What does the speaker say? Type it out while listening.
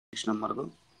26 नम्बरको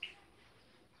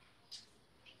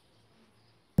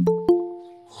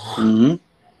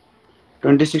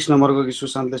 26 नम्बरको कि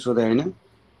सुशान्तले सोधे हैन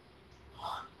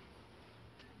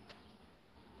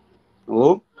हो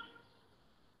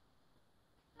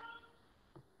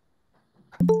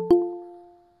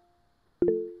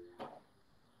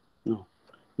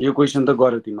यो क्वेशन त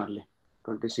गर्यो तिमीहरुले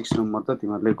 26 नम्बर त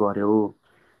तिमीहरुले गर्यो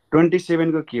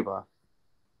 27 को के भयो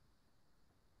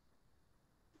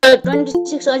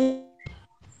 26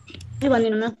 अझै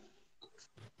भनिदिनु न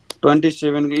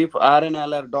 27 को if R and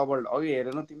L R doubled अघि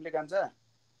हेरेन तिमीले कान्छ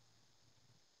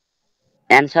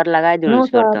आन्सर लगाइदिनु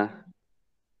सर त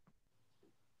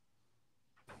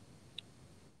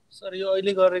सर यो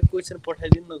अहिले गरेको क्वेशन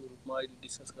पठाइदिनु न ग्रुपमा अहिले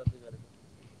डिस्कस गर्दै गरेको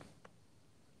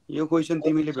यो क्वेशन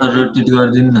तिमीले रोटेट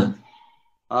गर्दिनु न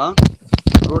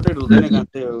रोटेट हुँदैन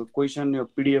कान्छ क्वेशन यो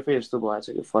पीडीएफ यस्तो भएछ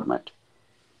यो फर्मेट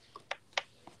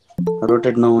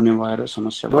रोटेट नहुने भएर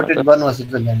समस्या भयो रोटेट गर्नुहोस्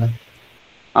त हैन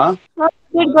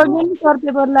रोटेट गर्दैन सर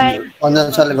पेपरलाई अन्जन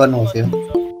सरले गर्नुहोस् यो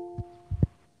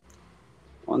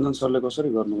अन्जन सरले कसरी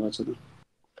गर्नुभएको छ त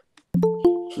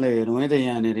ल हेरौँ है त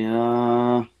यहाँनिर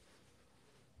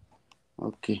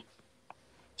ओके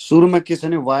सुरुमा के छ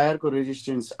नि वायरको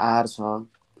रेजिस्टेन्स आर छ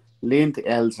लेन्थ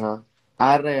एल छ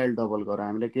आर र एल डबल गरौँ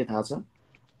हामीले के थाहा छ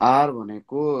आर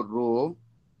भनेको रो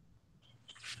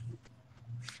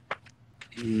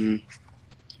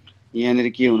यहाँनिर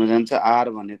के हुन जान्छ आर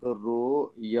भनेको रो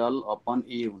एल अपन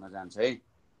ए हुन जान्छ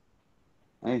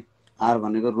है आर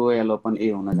भनेको रो एल अपन ए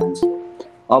हुन जान्छ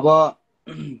अब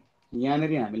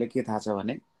यहाँनिर हामीले के थाहा छ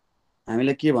भने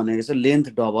हामीले के भनेको छ लेन्थ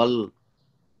डबल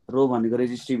रो भनेको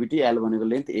रेजिस्टिभिटी एल भनेको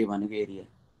लेन्थ ए भनेको एरिया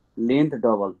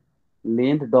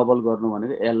लेन्थ डबल गर्नु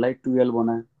भनेको एल लाई 2l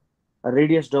बनायो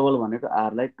रेडियस डबल भनेको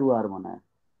आर लाई 2r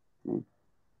बनायो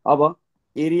अब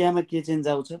एरियामा के चेन्ज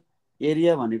आउँछ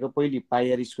एरिया भनेको पहिले पाई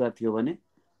आर स्क्वायर थियो भने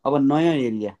अब नयाँ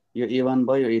एरिया यो a1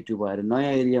 भयो यो a2 भयो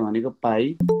नयाँ एरिया भनेको पाई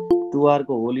 2r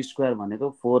को होल स्क्वायर भनेको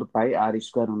 4 पाई r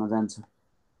स्क्वायर हुन जान्छ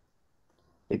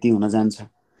यति हुन जान्छ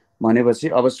भनेपछि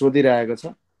अब सोधिरहेको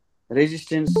छ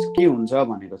रेजिस्टेन्स के हुन्छ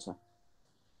भनेको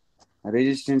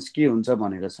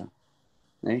छ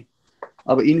है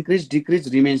अब increase decrease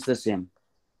remains the same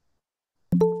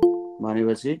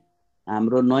भनेपछि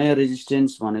हाम्रो नयाँ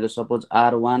रेजिस्टेन्स भनेको सपोज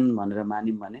R1 भनेर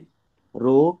मानिम भने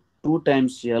रो 2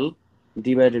 times l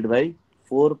divided by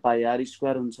 4 pie r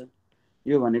square हुन्छ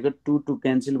यो भनेको 2 2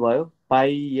 क्यान्सल भयो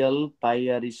पाई l पाई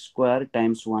r स्क्वायर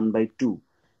टाइम्स 1/2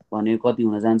 भनेको कति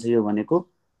हुन जान्छ यो भनेको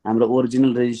हाम्रो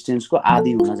ओरिजिनल रेजिस्टेन्सको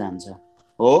आधी हुन जान्छ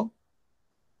हो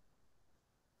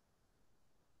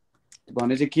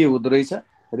भने चाहिँ के हुँदो रहेछ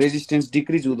रेजिस्टेन्स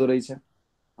डिक्रिज हुँदो रहेछ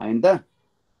हैन त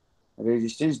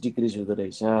रेजिस्टेन्स डिक्रिज हुँदो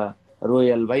रहेछ रो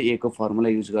एल बाइ ए को फर्मुला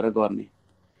युज गरेर गर्ने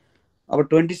अब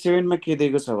 27 मा के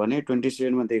दिएको छ भने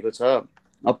 27 मा दिएको छ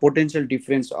अ पोटेन्शियल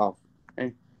डिफरेन्स अफ है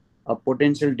a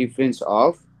potential difference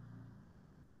of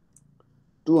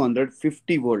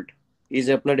 250 volt is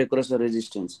applied across a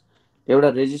resistance एउटा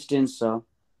रेजिस्टेन्स छ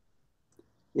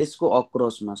यसको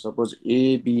अक्रसमा सपोज ए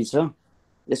बी छ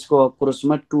यसको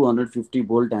अक्रसमा 250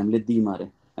 भोल्ट हामीले दिम अरे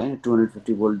है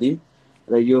 250 भोल्ट दिम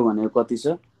र यो भनेको कति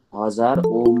छ 1000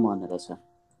 ओम भनेर छ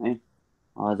है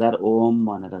 1000 ओम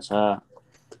भनेर छ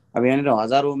अब यहाँनिर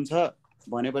 1000 ओम छ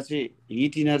भनेपछि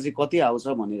हिट एनर्जी कति आउँछ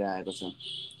भनिरहेको छ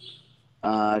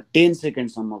 10 सेकेन्ड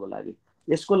सम्मको लागि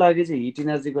यसको लागि चाहिँ हिट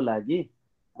एनर्जीको लागि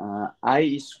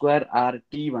I स्क्वायर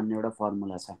RT भन्ने एउटा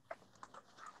फर्मुला छ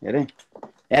हेरे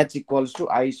H equals to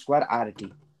I square RT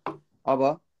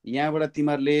अब यहाँबाट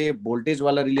तिमीहरुले भोल्टेज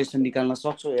वाला रिलेसन निकाल्न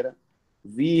सक्छौ हेर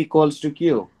V इक्वल्स टु के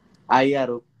हो IR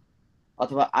हो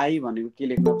अथवा I भनेको के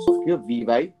लेख्न सक्यो V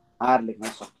बाइ R लेख्न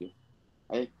सक्यो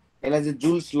है यसलाई चाहिँ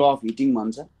जुल्स ल अफ हिटिङ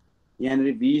भन्छ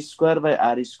यहाँनिर V square by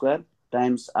R square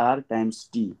times R times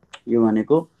T यो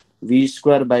भनेको V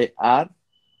square by R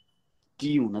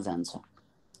T हुन जान्छ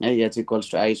है H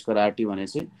equals to I square RT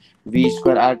भनेपछि V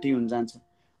स्क्वायर RT हुन जान्छ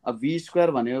अब V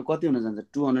स्क्वायर भनेको कति हुन जान्छ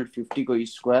 250 को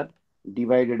स्क्वायर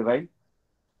डिवाइडेड बाइ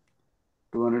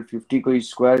 250 को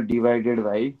स्क्वायर डिवाइडेड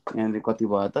बाइ यहाँनिर कति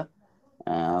भयो त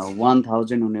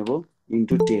 1000 हुने भयो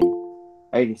इन्टु 10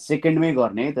 है सेकेन्डमै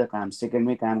गर्ने है त काम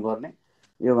सेकेन्डमै काम गर्ने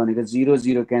यो भनेको 0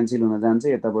 0 क्यान्सल हुन जान्छ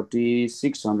यतापट्टि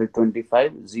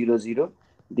 625 0 0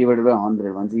 डिवाइडेड बाइ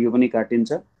 100 भन्छ यो पनि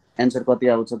काटिन्छ एन्सर कति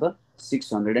आउँछ त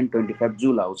 625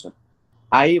 जुल आउँछ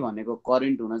I भनेको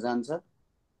करेन्ट हुन जान्छ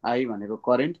I भनेको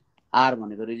करेन्ट R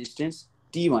भनेको रेजिस्टेन्स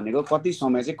T भनेको कति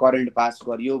समय चाहिँ करेन्ट पास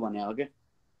गरियो भने हो के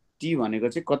T भनेको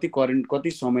चाहिँ कति करेन्ट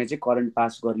कति समय चाहिँ करेन्ट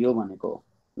पास गरियो भनेको हो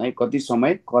है कति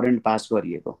समय करेन्ट पास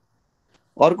गरिएको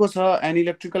अर्को छ an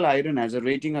electrical iron has a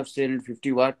rating of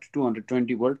 750 what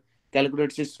 220 volt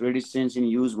क्याल्कुलेट्स it's resistance in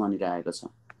use भनिरहेको छ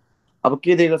अब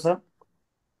के दिएको छ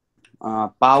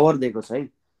पावर दिएको छ है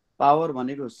पावर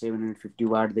भनेको 750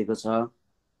 वाट दिएको छ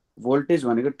भोल्टेज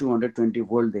भनेको 220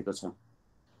 भोल्ट दिएको छ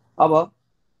अब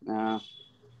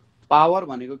पावर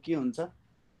भनेको के हुन्छ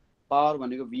पावर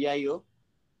भनेको VI हो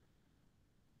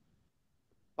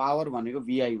पावर भनेको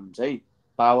VI हुन्छ है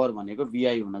पावर भनेको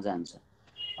VI हुन जान्छ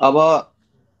अब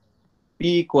P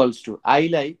इक्वल्स टु I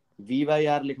लाई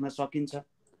V/R लेख्न सकिन्छ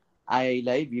I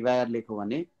लाई V/R लेख्यो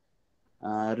भने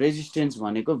रेजिस्टेन्स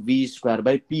भनेको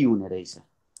V²/P हुने रहेछ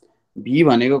V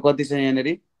भनेको कति छ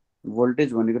यहाँनेरि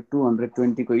भोल्टेज भनेको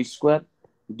 220 को स्क्वायर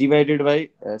डिवाइडेड बाइ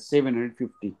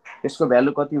 750 यसको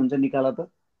भ्यालु कति हुन्छ निकाल त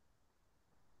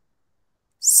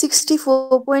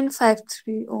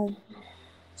 64.53 ओम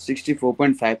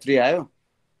 64.53 आयो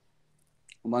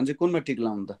भन्छ कुनमा टिक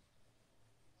लाउनु त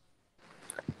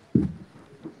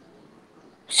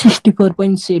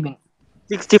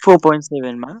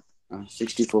 64.7 मा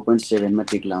 64.7 मा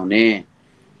टिक लाउने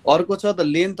अर्को छ the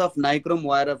length of nichrome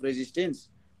wire of resistance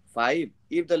 5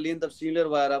 if the length of similar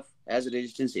wire of as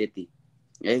resistance यति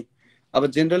है अब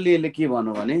जेनरली यसले के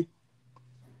भन्नु भने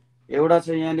एउटा छ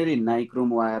यहाँनेरि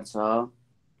नाइक्रोम वायर छ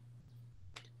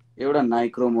एउटा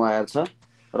नाइक्रोम वायर छ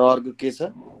र अर्को के छ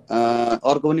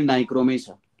अर्को पनि नाइक्रोमै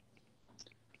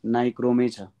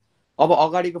छ अब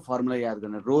अगाडिको फर्मुला याद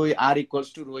गर्ने रो R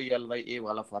equals to row L/A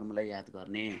वाला फर्मुला याद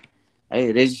गर्ने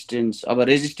है रेजिस्टेन्स अब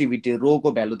रेजिस्टिभिटी रो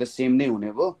को भ्यालु त सेम नै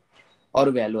हुने भो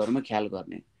अरु भ्यालुहरुमा ख्याल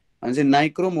गर्ने अनि चाहिँ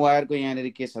नाइक्रोम वायरको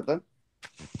यहाँनेरि के छ त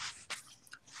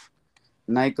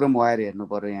नाइक्रोम वायर हेर्नु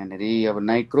पर्यो यहाँनेरि अब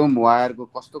नाइक्रोम वायरको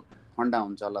कस्तो फन्डा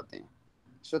हुन्छ होला त्यहाँ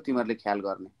सो तिमीहरुले ख्याल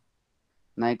गर्ने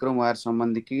नाइक्रोम वायर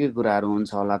सम्बन्धी के कुराहरु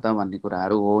हुन्छ होला त भन्ने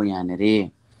कुराहरु हो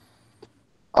यहाँनेरि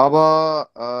अब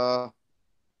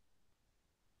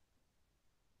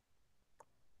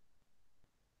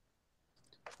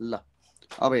ल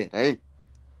अब हेर है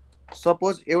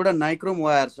सपोज एउटा नाइक्रोम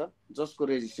वायर छ जसको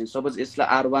रेजिस्टेन्स सपोज यसलाई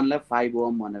R1 लाई 5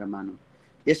 ओम भनेर मानौं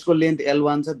यसको लेन्थ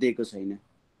L1 छ दिएको छैन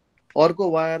अर्को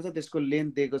वायर छ त्यसको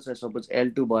लेन्थ दिएको छ सपोज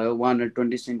L2 भयो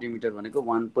 120 सेन्टिमिटर भनेको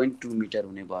 1.2 मिटर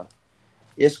हुने भयो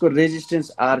यसको रेजिस्टेन्स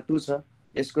R2 छ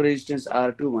यसको रेजिस्टेन्स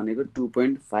R2 भनेको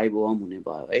 2.5 ओम हुने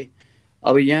भयो है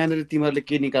अब यहाँनेर तिमीहरुले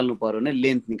के निकाल्नु पर्यो भने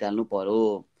लेन्थ निकाल्नु पर्यो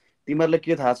तिमीहरुलाई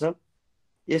के थाहा छ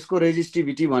यसको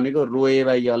रेजिस्टिभिटी भनेको रो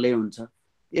A/L हुन्छ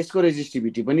यसको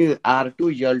रेजिस्टिभिटी पनि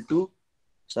R2A2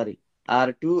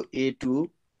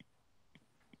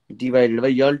 डिवाइडेड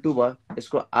बाइ L2 भयो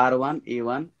यसको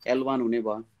R1A1 L1 हुने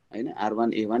भयो हैन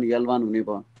R1A1 L1 हुने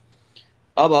भयो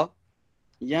अब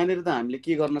यहाँनेर त हामीले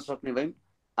के गर्न सक्ने भयौं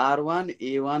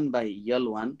R1A1 by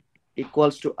L1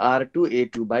 equals to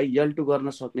R2A2 by L2 गर्न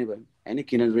सक्ने भयौं हैन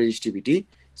किन रेजिस्टिभिटी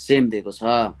सेम दिएको छ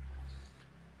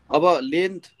अब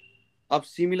लेन्थ अफ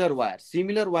सिमिलर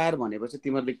वायर भनेपछि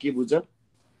तिमीहरुले के बुझ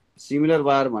सिमिलर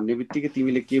वायर भन्ने बित्तिकै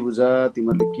तिमीले के बुझ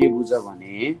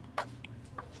भने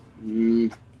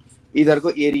इधरको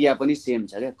एरिया पनि सेम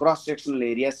छ के क्रस सेक्सनल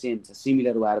एरिया सेम छ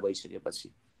सिमिलर वायर भइसकेपछि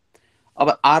अब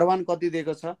R1 कति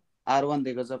दिएको छ R1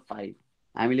 दिएको छ 5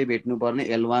 हामीले भेट्नु पर्ने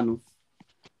L1 हो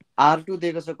R2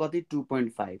 दिएको छ कति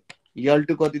 2.5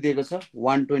 L2 कति दिएको छ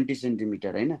 120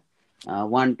 सेन्टिमिटर हैन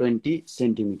 120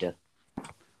 सेन्टिमिटर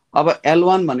अब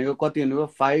L1 भनेको कति हुने भयो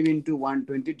 5 *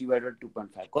 120 डिवाइडेड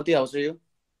 2.5 कति आउँछ यो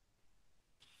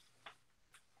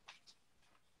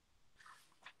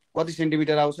कति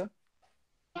सेन्टिमिटर आउँछ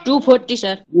 240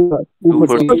 सर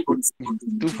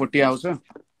 240 आउँछ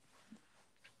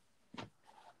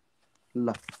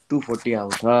ल 240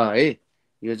 आउँछ है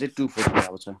यो चाहिँ 240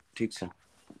 आउँछ ठीक छ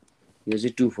यो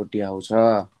चाहिँ 240 आउँछ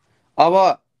अब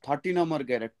 30 नम्बर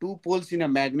के अरे to poles in a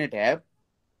magnet have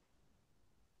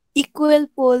equal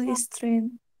pole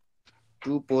strength.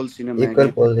 Two poles in a Equal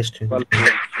magnet. pole strength.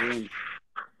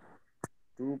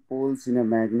 Two poles in a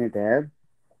magnet have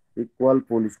equal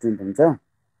pole strength हुन्छ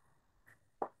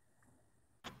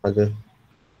हजुर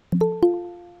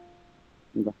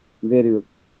very good.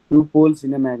 Two poles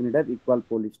in a magnet have equal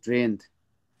pole strength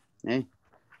है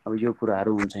अब यो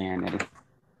कुराहरु हुन्छ यहाँनेरि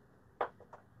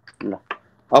ल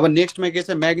अब नेक्स्ट मा के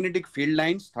छ म्याग्नेटिक फिल्ड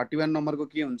लाइन्स 31 नम्बरको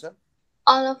के हुन्छ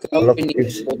all of it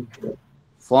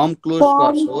form closed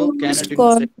curves हो cannot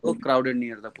intersect हो crowded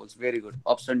near the poles very good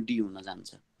option D हुन जान्छ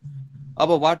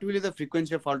अब what will be the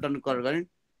frequency of alternate current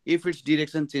if its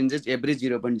direction changes every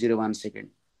 0.01 second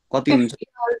कति हुन्छ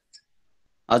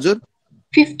हजुर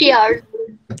 50 हर्ज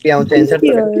के आउँछ आन्सर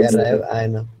तर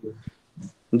आएन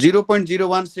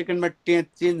 0.01 सेकेन्डमा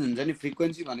चेन्ज हुन्छ नि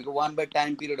फ्रिक्वेन्सी भनेको 1 बाइ टाइम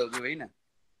पिरियड हो कि हैन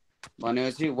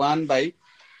भनेपछि 1 बाइ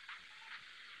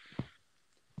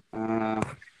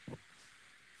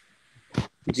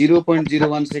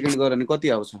 0.01 सेकेन्ड गरे भने कति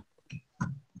आउँछ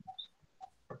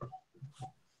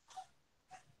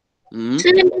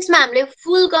सिलेबसमा हामीले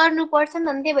फुल गर्नुपर्छ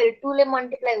नि त्यही भएर 2 ले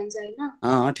मल्टिप्लाई हुन्छ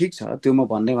हैन ठिक छ त्यो म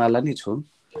भन्नेवाला नि छु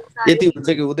यति हुन्छ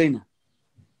कि हुँदैन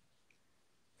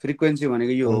फ्रिक्वेन्सी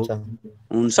भनेको यो हो हुन्छ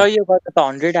सर यो गर्दा त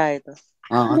 100 आयो त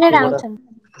 100 आउँछ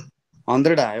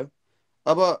 100 आयो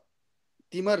अब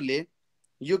तिमीहरुले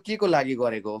यो के को लागि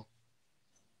गरेको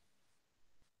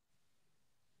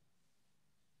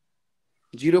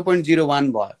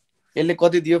 0.01 भयो यसले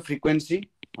कति दियो फ्रिक्वेन्सी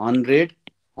 100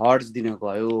 हर्ट्ज दिन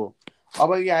गयो अब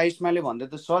यो आयुष्माले भन्दै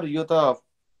त सर यो त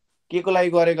के को लागि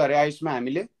गरेको अरे आयुष्मा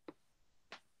हामीले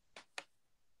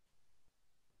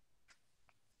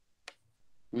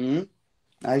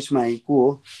आयुष्मा को हो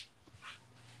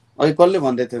अहिले कसले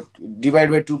भन्दै थियो डिभाइड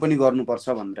बाइ 2 पनि गर्नुपर्छ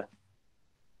भनेर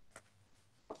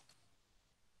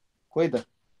खोइ त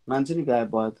मान्छे नि गायब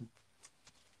भयो त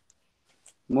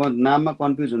म नाममा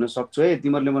कन्फ्युज हुन सक्छु है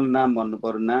तिमीहरुले मलाई नाम भन्नु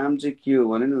पर्यो नाम चाहिँ के हो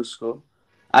भने नि उसको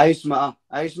आयुष्मा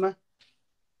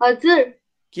हजुर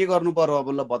के गर्नु पर्यो अब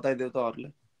ल बताइदेऊ त अरूले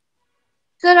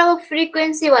सर अब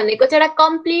फ्रिक्वेन्सी भनेको चाहिँ एउटा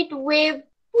कम्प्लिट वेभ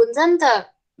हुन्छ नि त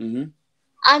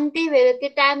अनि त्यही भएर त्यो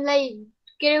टाइमलाई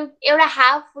के एउटा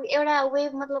हाफ एउटा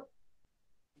वेभ मतलब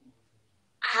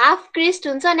हाफ क्रिस्ट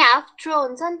हुन्छ अनि हाफ थ्रो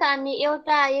हुन्छ नि त अनि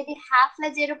एउटा यदि हाफलाई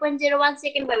 0.01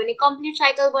 सेकेन्ड भयो भने कम्प्लिट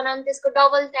साइकल बनाउन त्यसको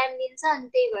डबल टाइम लिन्छ अनि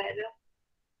त्यही भएर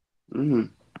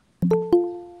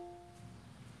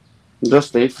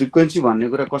जस्तै फ्रिक्वेन्सी भन्ने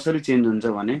कुरा कसरी चेन्ज हुन्छ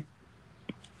भने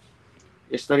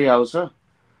यसरी आउँछ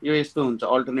यो यस्तो हुन्छ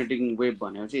अल्टरनेटिङ वेभ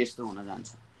भनेको चाहिँ यस्तो हुन जान्छ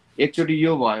एकचोटी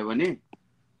यो भयो भने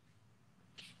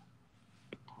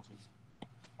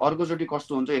अर्कोचोटी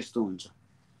कस्तो हुन्छ यस्तो हुन्छ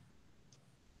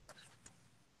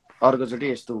अर्कोचोटी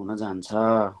यस्तो हुन जान्छ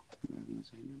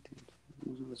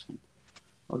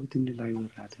अघि तिमीले लाइभ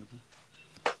राखेको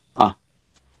थियो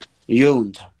यो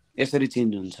हुन्छ यसरी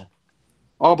चेन्ज हुन्छ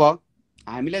अब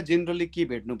हामीलाई जेनरली के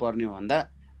भेट्नु पर्ने हो भन्दा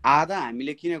आधा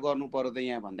हामीले किन गर्नु पर्यो त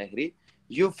यहाँ भन्दाखेरि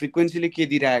यो फ्रिक्वेन्सीले के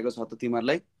दिइरहेको छ त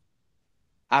तिमीहरुलाई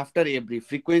आफ्टर एभ्री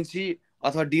फ्रिक्वेन्सी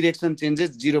अथवा डिरेक्सन चेन्जेस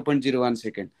 0.01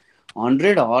 सेकेन्ड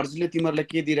 100 हर्जले तिमीहरुलाई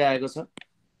के दिइरहेको छ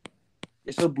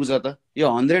यसो बुझ त यो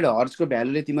 100 हर्जको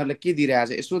भ्यालुले तिमीहरुलाई के दिइरहेछ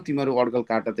यसो तिमीहरु अड्कल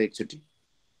काट त एकचोटी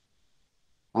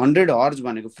 100 हर्ज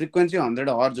भनेको फ्रिक्वेन्सी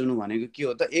 100 हर्ज हुनु भनेको के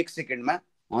हो त 1 सेकेन्डमा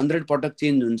 100 पटक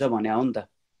चेन्ज हुन्छ भने हो नि त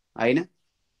हैन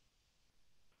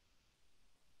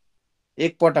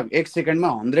एक पटक 1 सेकेन्डमा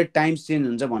 100 टाइम्स चेन्ज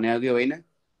हुन्छ भने हो कि होइन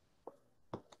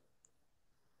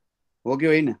हो कि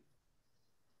होइन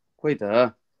खोइ त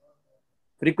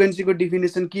फ्रिक्वेन्सीको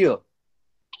डेफिनेसन के हो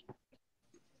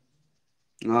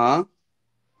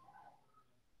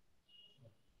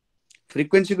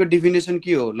फ्रिक्वेन्सीको डेफिनेसन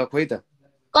के हो ल खोइ त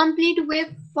complete wave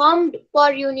firmed per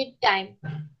unit time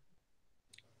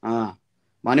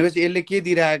भनेपछि यसले के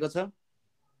दिइरहेको छ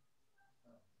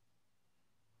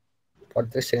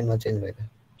प्रत्येक सेकेन्डमा चेन्ज भइरहेको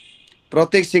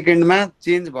प्रत्येक सेकेन्डमा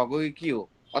चेन्ज भएको के हो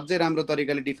अझै राम्रो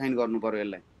तरिकाले डिफाइन गर्नु पर्यो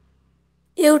यसलाई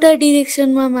एउटा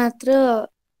डिरेक्सनमा मात्र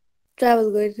ट्राभल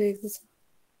गरिरहेको छ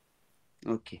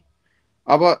ओके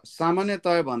अब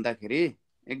सामान्यतया भन्दाखेरि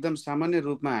एकदम सामान्य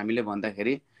रूपमा हामीले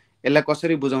भन्दाखेरि यसलाई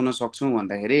कसरी बुझाउन सक्छौं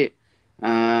भन्दाखेरि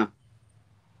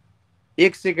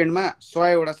 1 सेकेन्डमा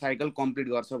 100 वटा साइकल कम्प्लिट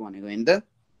गर्छ भनेको हैन त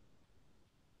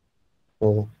हो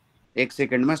 1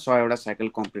 सेकेन्डमा 100 वटा साइकल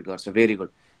कम्प्लिट गर्छ भेरी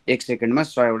गुड 1 सेकेन्डमा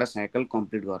 100 वटा साइकल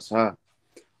कम्प्लिट गर्छ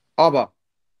अब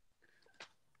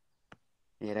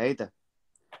हेर है त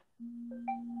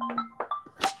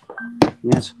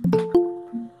यहाँ छ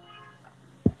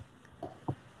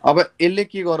अब यसले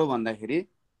के गर्यो भन्दाखेरि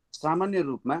सामान्य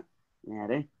रूपमा यहाँ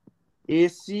हेर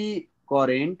AC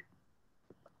current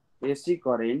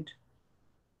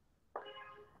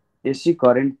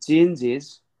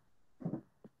changes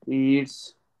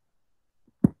its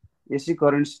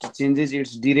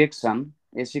direction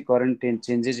AC current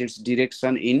changes its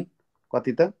direction in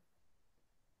कति त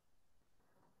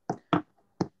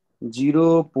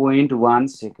 0.1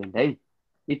 second है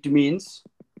it means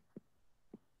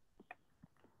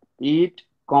it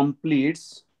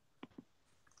completes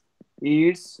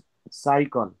its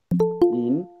cycle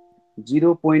in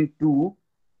 0.2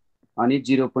 अनि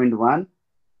 0.1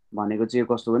 भनेको चाहिँ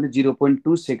कस्तो भने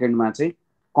 0.2 सेकेन्डमा चाहिँ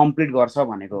कम्प्लिट गर्छ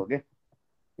भनेको हो के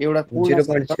एउटा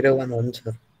 0.01 हुन्छ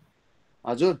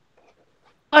हजुर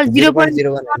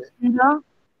 0.01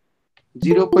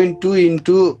 0.2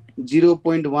 into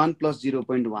 0.1 plus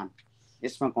 0.1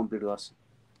 यसमा कम्प्लिट गर्छ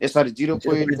यसरी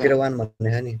 0.01 भन्ने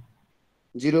हो नि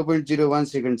 0.01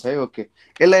 सेकेन्ड छ है ओके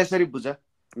यसलाई यसरी बुझ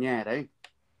यहाँ हेर है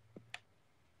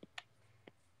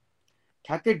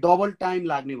ठ्याक्कै डबल टाइम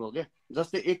लाग्ने भयो के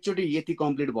जस्तै एकचोटी यति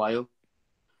कम्प्लिट भयो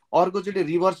अर्कोचोटी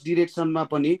रिभर्स डिरेक्सनमा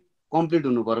पनि कम्प्लिट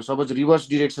हुनु पर्यो सपोज रिभर्स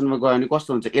डिरेक्सनमा गयो भने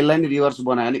कस्तो हुन्छ यसलाई नि रिभर्स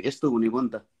बनायो भने यस्तो हुने भयो नि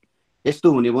त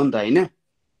यस्तो हुने भयो नि त हैन।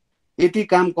 यति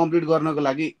काम कम्प्लिट गर्नको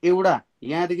लागि एउटा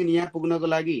यहाँदेखि यहाँ पुग्नको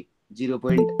लागि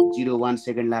 0.01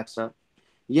 सेकेन्ड लाग्छ,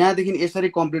 यहाँदेखि यसरी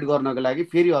कम्प्लिट गर्नको लागि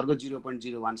फेरि अर्को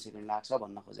 0.01 सेकेन्ड लाग्छ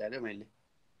भन्न खोजेँ क्या मैले।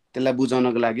 त्यसलाई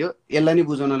बुझाउनको लागि हो, यसलाई नि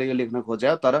बुझाउनले यो लेख्न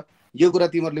खोजे तर यो कुरा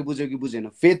तिमीहरूले बुझ्यो कि बुझेन?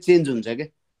 फेज चेन्ज हुन्छ क्या।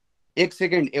 1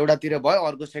 सेकेन्ड एउटातिर भयो,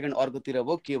 अर्को सेकेन्ड अर्कोतिर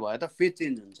भयो, के भयो त? फेज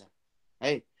चेन्ज हुन्छ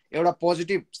है। एउटा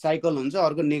पोजिटिभ साइकल हुन्छ,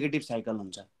 अर्को नेगेटिभ साइकल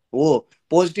हुन्छ। हो,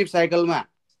 पोजिटिभ साइकलमा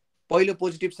पहिलो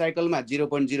पोजिटिभ साइकलमा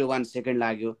 0.01 सेकेन्ड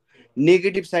लाग्यो,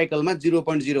 नेगेटिभ साइकलमा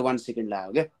 0.01 सेकेन्ड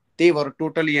लाग्यो क्या। त्यही भएर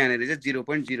टोटल यहाँनिर चाहिँ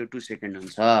 0.02 सेकेन्ड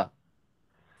हुन्छ।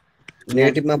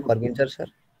 नेगेटिभमा फर्किन्छ सर?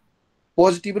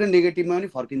 पोजिटिभ र नेगेटिभमा पनि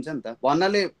फर्किन्छ नि त,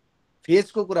 भन्नाले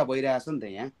फेजको कुरा भइरहेछ नि त।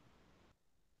 यहाँ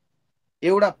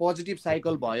एउटा पोजिटिभ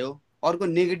साइकल भयो, अर्को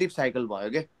नेगेटिभ साइकल भयो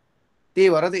क्या। त्यही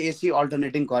भएर त एसी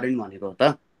अल्टरनेटिङ करेन्ट भनेको हो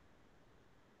त।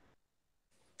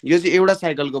 यो चाहिँ एउटा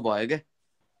साइकलको भयो क्या।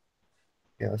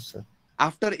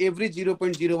 आफ्टर एभ्री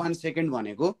 0.01 सेकेन्ड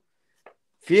भनेको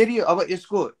फेरि अब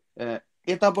यसको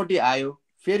यतापट्टि आयो,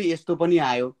 फेरि यस्तो पनि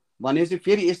आयो भनेपछि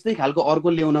फेरि यस्तै खालको अर्को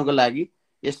ल्याउनको लागि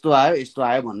यस्तो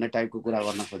आयो भन्ने टाइपको कुरा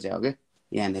गर्न खोजे हो क्या।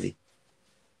 यहाँनिर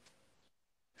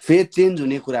फेज चेन्ज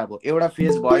हुने कुरा भयो। एउटा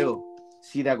फेज भयो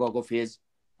सिधा गएको फेज,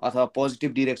 अथवा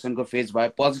पोजिटिभ डिरेक्सनको फेज भयो।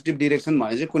 पोजिटिभ डिरेक्सन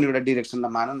भने चाहिँ कुनै एउटा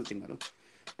डिरेक्सनलाई मान न तिमीहरू।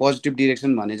 पोजिटिभ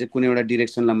डिरेक्सन भने चाहिँ कुनै एउटा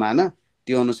डिरेक्सनलाई मान,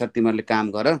 त्यो अनुसार तिमीहरूले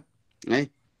काम गर है।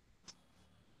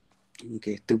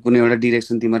 ओके, त्यो कुनै एउटा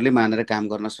डिरेक्सन तिमीहरूले मानेर काम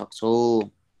गर्न सक्छौ।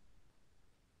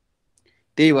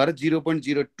 त्यही भएर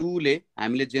 0.02 ले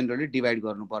हामीले जेनरली डिभाइड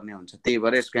गर्नुपर्ने हुन्छ। त्यही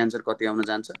भएर यसको एन्सर कति आउन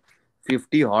जान्छ?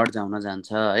 50 हर्ट्ज आउन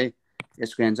जान्छ है।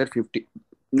 यसको एन्सर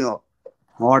 50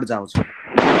 हर्ट्ज आउँछ।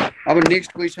 अब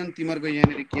नेक्स्ट क्वेसन तिमीहरूको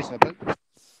यहाँनिर के छ त?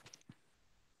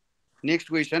 Next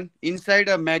question, inside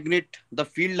a magnet the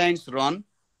field lines run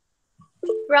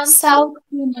From south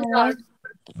to north.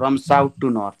 From south to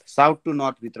north. South to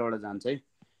north भित्रबाट जान्छ है।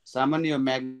 सामान्य यो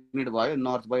म्याग्नेट भयो,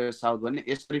 नर्थ भयो, साउथ भने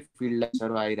यसरी फिल्ड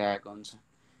लाइन्सहरू आइरहेको हुन्छ,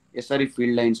 यसरी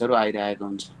फिल्ड लाइन्सहरू आइरहेको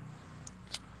हुन्छ,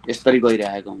 यसरी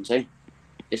गइरहेको हुन्छ है,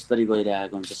 यसरी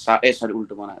गइरहेको हुन्छ। यसरी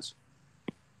उल्टो बनाएको छ,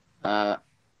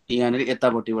 यहाँनिर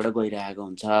यतापट्टिबाट गइरहेको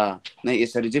हुन्छ नै।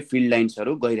 यसरी चाहिँ फिल्ड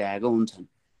लाइन्सहरू गइरहेको हुन्छन्।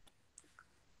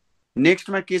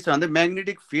 नेक्स्टमा के छ भन्दा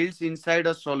magnetic fields inside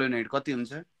a solenoid कति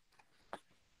हुन्छ?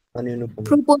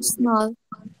 Proportional.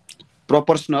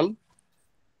 Proportional,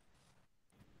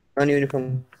 अनयुनिफर्म,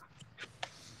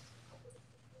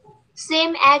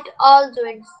 Same at all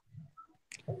joints.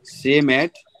 Same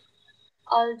at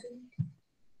All joints.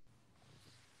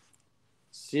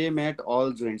 Same at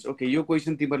all joints. Okay, यो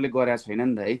क्वेसन तिमीहरूले गरेका छैन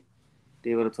नि त है,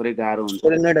 त्यही भएर थोरै गाह्रो हुन्छ।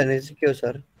 सोलेनोइड भने चाहिँ के हो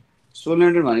सर?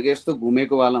 सोलेनोइड भनेको यस्तो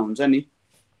घुमेको वाला हुन्छ नि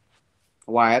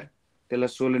वायर, त्यसलाई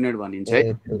सोलेनोइड भनिन्छ है।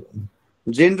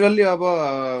 जेनरली अब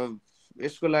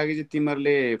यसको लागि चाहिँ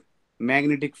तिमीहरूले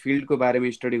म्याग्नेटिक फिल्डको बारेमा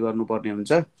स्टडी गर्नुपर्ने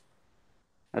हुन्छ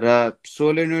र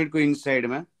सोलेनोइडको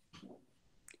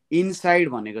इनसाइड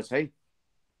भनेको छ है।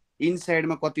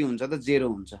 इनसाइडमा कति हुन्छ त? 0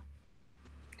 हुन्छ।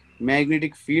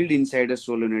 Magnetic field inside a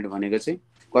solenoid भनेको चाहिँ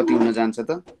कति हुन जान्छ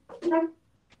त?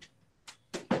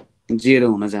 0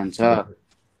 हुन जान्छ।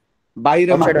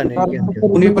 बाहिरमा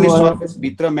कुनै पनि सर्फेस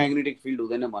भित्र म्याग्नेटिक फिल्ड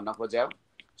हुँदैन भन्न खोज्या हो।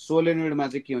 सोलेनोइडमा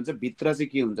चाहिँ के हुन्छ? भित्र चाहिँ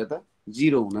के हुन्छ त?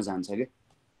 0 हुन जान्छ क्या।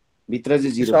 भित्र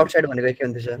चाहिँ 0। आउटसाइड भनेको के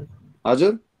हुन्थ्यो सर?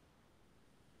 हजुर,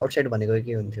 आउटसाइड भनेको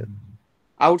के हुन्थ्यो?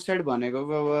 आउटसाइड भनेको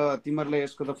अब तिमीहरूलाई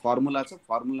यसको त फर्मुला छ,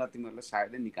 फर्मुला तिमीहरूले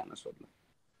सायदै निकाल्न सोध्ला।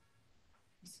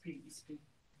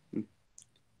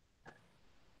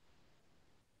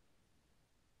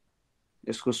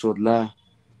 यसको सोध्ला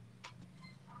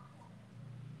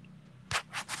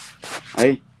है।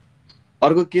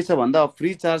 अर्को के छ भन्दा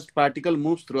free charge particle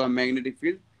moves through a magnetic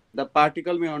field, the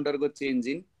particle may अन्डरगो change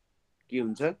in के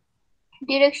हुन्छ?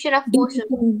 Direction of motion.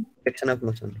 Direction of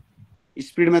motion.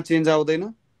 स्पिडमा change आउँदैन।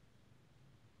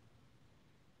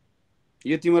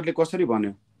 यो तिमीहरूले कसरी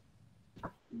भन्यो?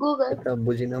 Google. त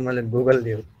बुझिन मैले, गुगल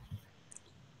दियो।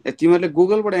 तिमीहरूले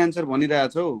गुगलबाट एन्सर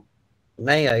भनिरहेछौ?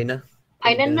 नै हैन,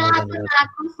 I don't know.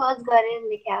 आफू सर्च गरेर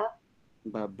लेख्या हो।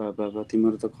 बाबा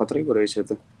तिमीहरू त खतरैको रहेछ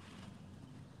त।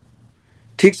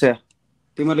 ठिक छ,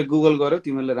 तिमीहरूले गुगल गर्यो,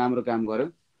 तिमीहरूले राम्रो काम गर्यो।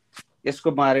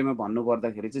 यसको बारेमा भन्नु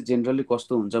पर्दाखेरि चाहिँ जेनरली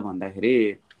कस्तो हुन्छ भन्दाखेरि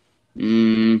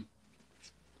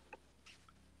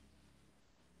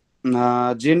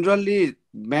जेनरली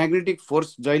म्याग्नेटिक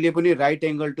फोर्स जहिले पनि राइट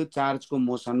एङ्गल टु चार्जको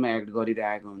मोसनमा एक्ट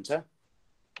गरिरहेको हुन्छ।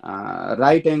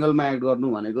 राइट एङ्गलमा एक्ट गर्नु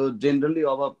भनेको जेनरली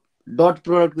अब डट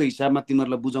प्रोडक्टको हिसाबमा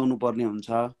तिमीहरूलाई बुझाउनु पर्ने हुन्छ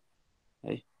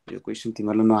है। यो क्वेसन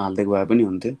तिमीहरूले नहाल्दै गए पनि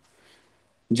हुन्थ्यो।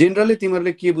 जेनरली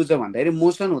तिमीहरूले के बुझ भन्दाखेरि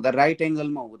मोसन हुँदा राइट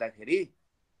एङ्गलमा हुँदाखेरि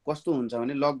कस्तो हुन्छ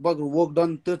भने लगभग वर्क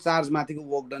डन, त्यो चार्ज माथिको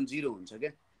वर्क डन 0 हुन्छ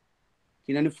क्या।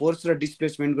 किनभने फोर्स र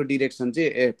डिस्प्लेसमेन्टको डिरेक्सन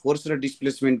चाहिँ फोर्स र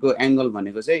डिस्प्लेसमेन्टको एंगल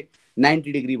भनेको चाहिँ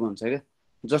 90 डिग्री भन्छ क्या,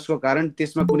 जसको कारण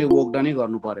त्यसमा कुनै वोकडनै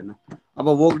गर्नु परेन। अब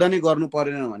वोकडनै गर्नु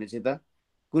परेन भने चाहिँ त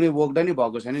कुनै वोकडनै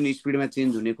भएको छैन नि, स्पिडमा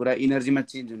चेन्ज हुने कुरा, इनर्जीमा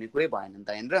चेन्ज हुने कुरै भएन नि त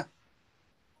हैन र।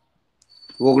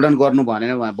 वोकडन गर्नु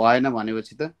भएन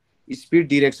भनेपछि त स्पिड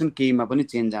डिरेक्सन केहीमा पनि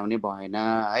चेन्ज आउने भएन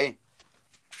है।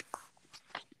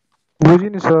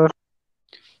 बुझिन सर।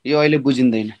 यो अहिले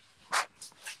बुझिँदैन,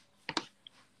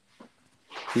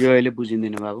 यो अहिले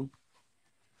बुझिँदैन बाबु।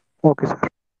 Okay sir.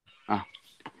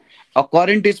 A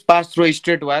current is passed through a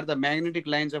straight wire. The magnetic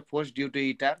lines of force due to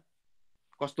it are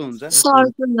कस्तो हुन्छ?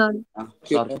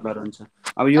 सर्कुलर हुन्छ।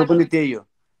 अब यो पनि त्यही हो,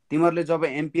 तिमीहरूले जब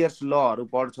एम्पियर्स लहरु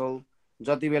पढ्छौ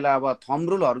जति बेला अब थम्ब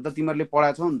रुलहरु त तिमीहरूले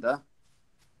पढाछौ नि त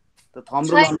थम्ब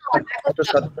रुल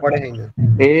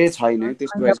ए छैन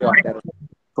त्यसको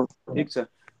ठीक छ।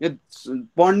 यो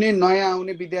पढ्ने नयाँ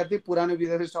आउने विद्यार्थी पुरानो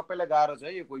विद्यार्थी सबैलाई गाह्रो छ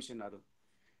यो क्वेशनहरु।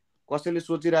 कसैले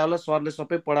सोचिरा होला सरले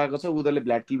सबै पढाएको छ उनीहरूले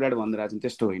ब्ल्याड ब्ल्याड भनिरहेछन्,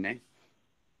 त्यस्तो होइन है।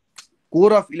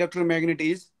 Core of electromagnet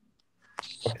is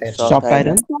soft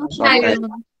iron.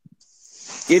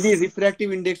 यदि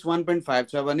रिफ्र्याक्टिभ इन्डेक्स 1.5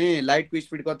 छ भने लाइटको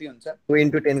स्पिड कति हुन्छ? 2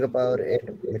 × 10⁻⁸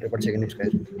 मिटर पर सेकेन्ड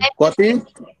स्क्वायर। कति?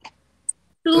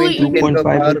 2 ×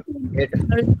 10⁻⁸।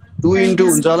 2 इन्टु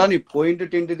हुन्छ होला नि, 4 ×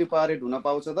 10⁸ हुन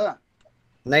पाउँछ त?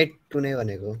 नाइट 2 नै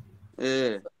भनेको।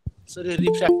 ए सर यो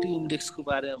रिफ्र्याक्टिभ इन्डेक्सको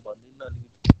बारेमा भन्दिनु अलिकति।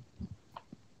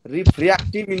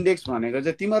 रिफ्र्याक्टिभ इन्डेक्स भनेको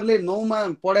चाहिँ तिमीहरूले 9 मा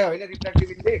पढ्या होइन रिफ्र्याक्टिभ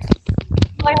इन्डेक्स?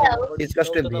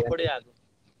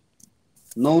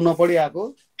 नौ नपढी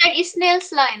आएको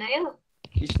स्नेल्स ल हैन यो?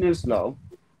 स्नेल्स ल हो।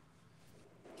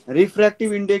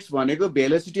 रिफ्र्याक्टिभ इन्डेक्स भनेको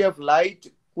भेलोसिटी अफ लाइट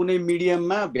कुनै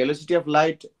मिडियममा velocity of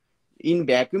light in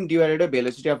vacuum divided by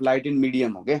velocity of light in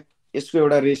medium हो के। यसको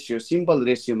एउटा रेशियो, सिम्पल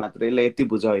रेशियो मात्र, यसलाई यति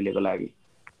बुझ अहिलेको लागि,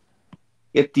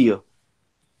 यति हो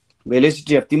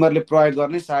भेलोसिटी अफ। तिमीहरूले प्रयोग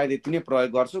गर्ने सायद यति नै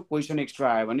प्रयोग गर्छौ, क्वेशन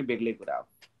एक्स्ट्रा आयो भने बेग्लै कुरा हो।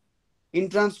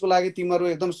 इन्ट्रान्सको लागि तिमीहरू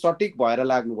एकदम सटिक भएर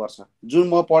लाग्नुपर्छ। जुन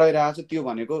म पढाइरहेको छु त्यो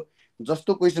भनेको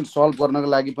जस्तो क्वेशन सल्भ गर्नको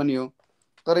लागि पनि हो,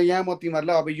 तर यहाँ म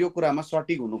तिमीहरूलाई अब यो कुरामा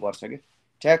सटिक हुनुपर्छ के,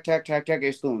 ठ्याक ठ्याक ठ्याक ठ्याक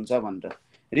यस्तो हुन्छ भनेर।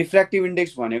 रिफ्र्याक्टिभ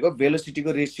इन्डेक्स भनेको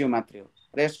भेलोसिटीको रेशियो मात्रै हो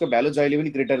र यसको भ्यालु जहिले पनि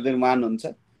ग्रेटर देन 1 हुन्छ,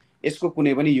 यसको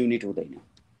कुनै पनि युनिट हुँदैन।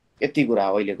 यति कुरा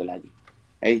हो अहिलेको लागि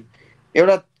है।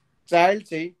 एउटा चाइल्ड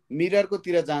चाहिँ मिररको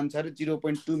तिर जान्छ अरे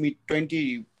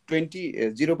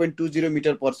 0.20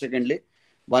 मिटर पर सेकेन्डले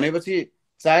भनेपछि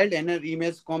child and an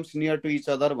image comes near to each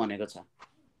other भनेको छ।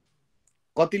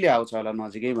 कतिले आउँछ होला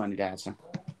नजिकै भनिरहेछ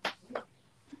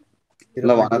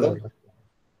ल भन त।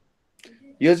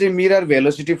 यो चाहिँ मिरर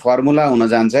भेलोसिटी फर्मुला हुन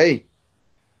जान्छ है।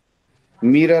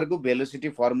 मिररको भेलोसिटी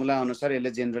फर्मुला अनुसार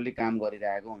यसले जेनरली काम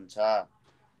गरिरहेको हुन्छ।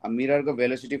 अब मिररको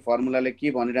भेलोसिटी फर्मुलाले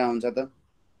के भनिरहेको हुन्छ त?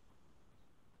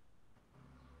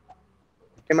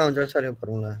 केमा हुन्छ सर यो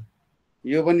फर्मुला?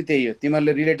 यो पनि त्यही हो।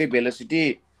 तिमीहरूले रिलेटिभ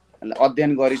भेलोसिटी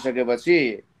अध्ययन गरिसकेपछि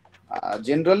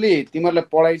जेनरली तिमीहरूलाई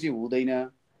पढाइ चाहिँ हुँदैन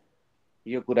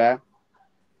यो कुरा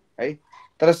है,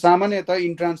 तर सामान्यतः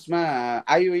इन्ट्रान्समा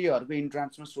आइओईहरुको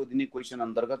इन्ट्रान्समा सोधिने क्वेशन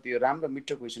अन्तर्गत यो राम्रो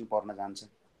मिठो क्वेशन पर्न जान्छ।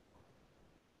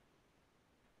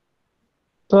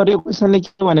 सर यो क्वेशनले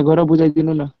के भनेको र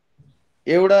बुझाइदिनु न।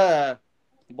 एउटा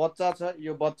बच्चा छ,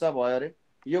 यो बच्चा भयो रे,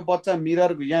 यो बच्चा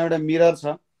मिरर, यहाँ एउटा मिरर छ,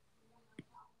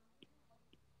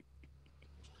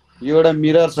 यो एउटा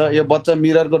मिरर छ, यो बच्चा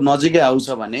मिररको नजिकै आउँछ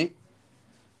भने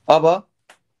अब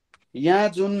यहाँ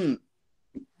जुन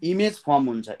इमेज फर्म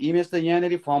हुन्छ, इमेज त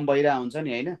यहाँनेरि फर्म भइरहेको हुन्छ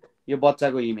नि हैन, यो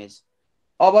बच्चाको इमेज।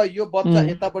 अब यो बच्चा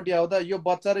यतापट्टि आउँदा यो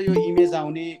बच्चा र यो इमेज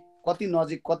आउने कति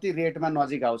नजिक, कति रेटमा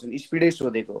नजिक आउँछन्, स्पिडै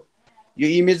सोधेको। यो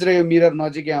इमेज र यो मिरर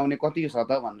नजिकै आउने कति छ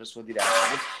त भनेर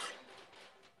सोधिरहेको छ।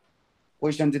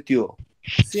 क्वेशन चाहिँ त्यो हो।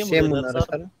 सेम हुन र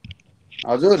सर?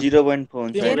 हजुर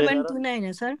 0.4 0.2 नै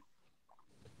हैन सर?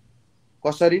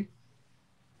 कसरी?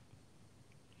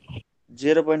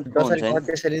 0.4 हुन्छ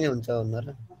त्यसरी नै हुन्छ हुन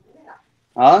र?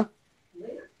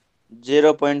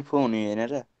 0.4 हुने हैन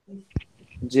र?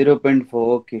 0.4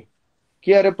 ओके।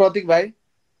 के अरे प्रतीक भाइ?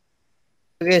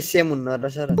 के सेम हुन र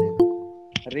सर?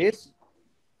 रेस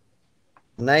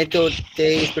नाइ त्यो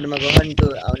त्यही स्पिडमा गयो नि, त्यो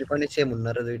आउने पनि सेम हुन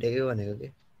र दुईटैकै भनेको के।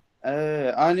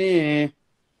 अनि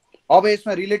अब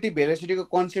यसमा रिलेटिभ भेलोसिटीको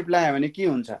कन्सेप्ट ल्यायो भने के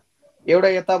हुन्छ? एउटा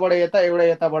यताबाट यता, एउटा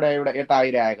यताबाट एउटा यता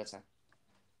आइरहेको छ।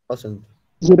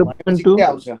 0.2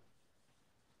 आउँछ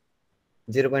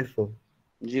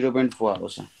 0.4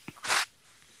 आउँछ।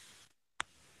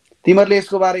 तिमीहरूले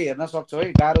यसको बारे हेर्न सक्छौ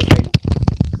है, गाह्रो छैन।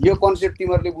 यो कन्सेप्ट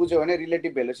तिमीहरूले बुझ्यौ भने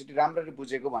रिलेटिभ भेलोसिटी राम्ररी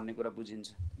बुझेको भन्ने कुरा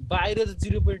बुझिन्छ। बाहिर त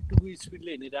 0.2 को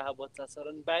स्पिडले हिँडिरहेको बच्चा छ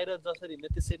र बाहिर जसरी हिँड्ने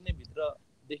त्यसरी नै भित्र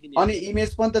देखिने। अनि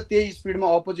इमेज पनि त त्यही स्पिडमा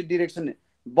अपोजिट डिरेक्सन,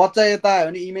 बच्चा यता आयो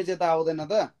भने इमेज यता आउँदैन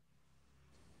त?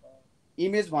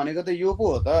 इमेज भनेको त यो पो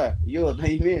हो त, यो हो त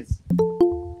इमेज।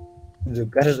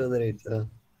 झुक्काएर सोध्दै रहेछ।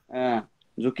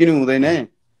 झुक्किनु हुँदैन है।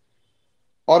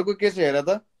 अर्को के छ हेर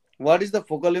त, what is the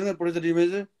focal length project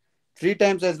image 3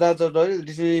 times as large as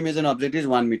the image and object is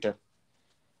 1 meter।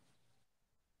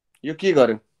 यो के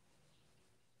गर्यो?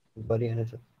 गरिएन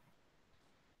सर।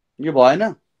 यो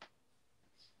भएन।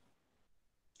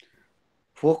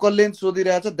 Focal length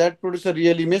सोधिरहेछ, that produce a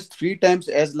real image 3 times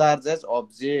as large as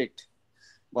object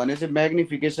भनेपछि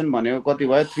म्याग्निफिकेसन भनेको कति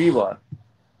भयो? 3 भयो।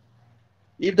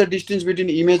 If the distance between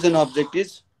image and object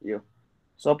is यो,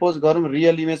 सपोज गरौँ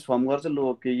रियल इमेज फर्म गर्छ, ल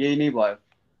ओके यही नै भयो।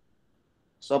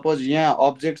 सपोज यहाँ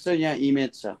अब्जेक्ट छ, यहाँ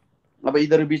इमेज छ। अब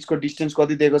यिनीहरू बीचको डिस्टेन्स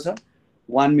कति दिएको छ?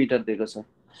 1 मिटर दिएको छ।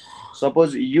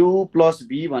 सपोज यु प्लस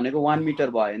भी भनेको 1 मिटर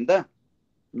भयो नि त,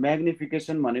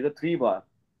 म्याग्निफिकेसन भनेको 3 भयो।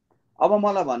 अब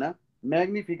मलाई भन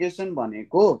म्याग्निफिकेसन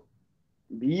भनेको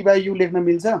भी बाई यु लेख्न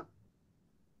मिल्छ?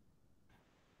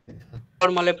 सर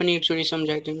मलाई पनि एकचोटि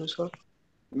सम्झाइदिनु सर।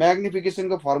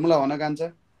 म्याग्निफिकेसनको फर्मुला भन कान्छ?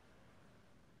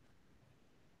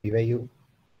 भी बाई यु।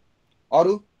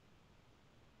 अरु?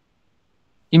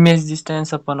 Image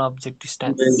distance upon object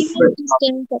distance.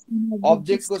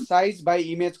 अब्जेक्टको size by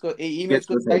इमेजको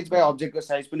इमेजको size by अब्जेक्टको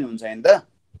size पनि हुन्छ हैन त?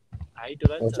 हाइट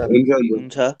होला नि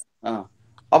हुन्छ।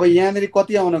 अब यहाँनेरि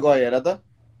कति आउन गयो हेर त,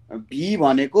 भी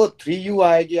भनेको 3u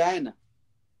आयो कि आएन?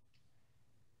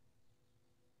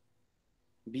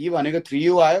 भी भनेको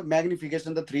 3u आयो,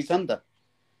 म्याग्निफिकेसन त 3 छ नि त।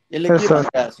 यसले के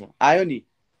भनिरहेको छ? आयो नि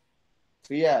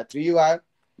 3u आयो।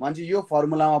 मान्छे यो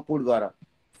फर्मुलामा पुट गर,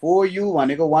 4u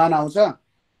भनेको 1 आउँछ।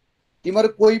 तिमीहरू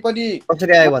कोही पनि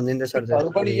कसरी आयो भन्दिनु त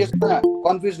सर। पनि यसमा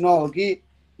कन्फ्युज नहो कि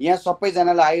यहाँ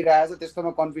सबैजनालाई आइरहेछ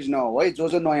त्यस्तोमा कन्फ्युज नहो है। जो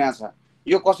नयाँ छ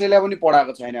यो कसैलाई पनि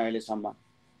पढाएको छैन अहिलेसम्म,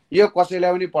 यो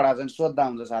कसैलाई पनि पढाएको छैन। सोध्दा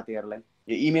हुन्छ साथीहरूलाई,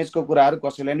 यो इमेजको कुराहरू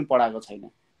कसैलाई पनि पढाएको छैन।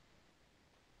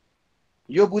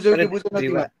 यो बुझ्यौ कि बुझेन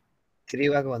तिमीहरू? 3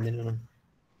 वाको भन्दिनु न।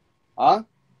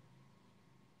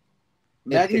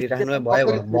 म्याग्निफिकेसन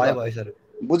भयो सर।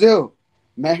 बुझ्यौ?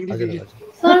 म्याग्निफिकेसन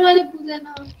सर मैले बुझेन।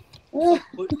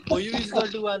 OU is equal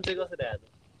to 1 चाहिँ कसरी आयो त?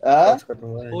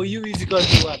 OU is equal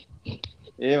to 1।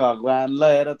 ए भगवान, ल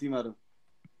हेर तिमीहरू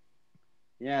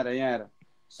यहाँ हेर।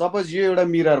 सपोज यो एउटा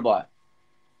मिरर भयो,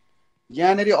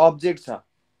 यहाँनेरि अब्जेक्ट छ,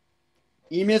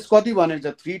 इमेज कति भनेको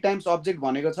छ? 3 times अब्जेक्ट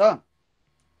भनेको छ।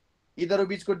 यिनीहरू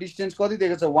बीचको डिस्टेन्स कति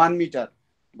दिएको छ? 1 मिटर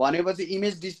भनेपछि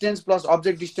image distance plus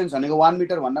object distance भनेको 1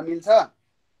 मिटर भन्न मिल्छ?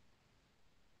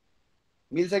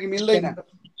 मिल्छ कि मिल्दैन?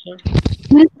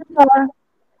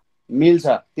 मिल्छ।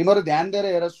 तिमीहरू ध्यान दिएर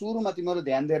हेर, सुरुमा तिमीहरू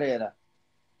ध्यान दिएर हेर,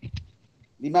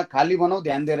 दिमाग खाली बनाऊ,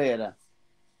 ध्यान दिएर हेर।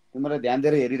 तिमीहरू ध्यान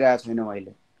दिएर हेरिरहेको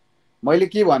छैन। मैले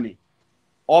के भने,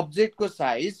 अब्जेक्टको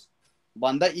साइज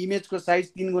भन्दा इमेजको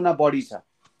साइज 3 गुणा बढी छ।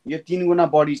 यो 3 गुणा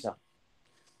बढी छ।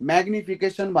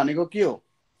 म्याग्निफिकेसन भनेको के हो?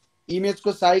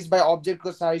 इमेजको साइज बाई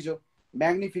अब्जेक्टको साइज हो।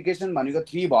 म्याग्निफिकेसन भनेको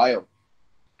 3 भयो।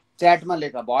 च्याटमा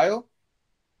लेखा भयो।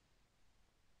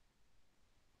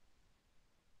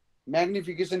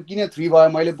 म्याग्निफिकेसन किन 3 भयो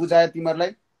मैले बुझाएँ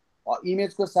तिमीहरूलाई।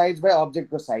 इमेजको साइज बाई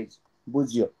अब्जेक्टको साइज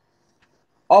बुझ्यो।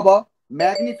 अब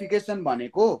म्याग्निफिकेसन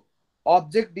भनेको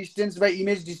object distance by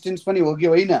image distance पनि हो कि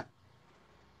होइन?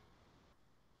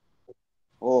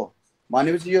 हो।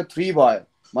 भनेपछि यो 3 भयो।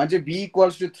 भने b =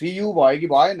 3u भयो कि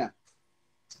भएन?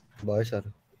 भयो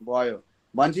सर। भयो।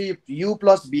 भने u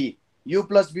 + b, u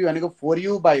 + b भनेको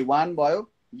 4u/1 भयो।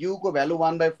 u को भ्यालु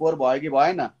 1/4 भयो कि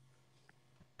भएन?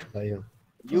 भयो।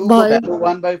 u को भ्यालु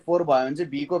 1/4 भयो भने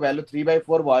b को भ्यालु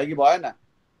 3/4 भयो कि भएन?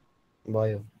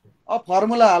 भयो। अब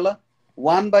फर्मुला हाल,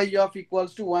 1/f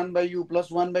 = 1/u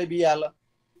 + 1/b हाल।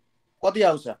 कति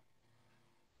आउँछ?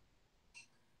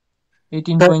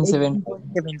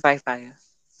 18.75 आयो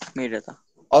मेरो त।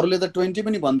 अरूले त 20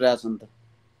 पनि भनिरहेछ नि त।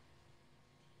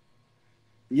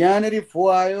 यहाँनेरि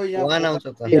 4 आयो, यहाँ 1 आउँछ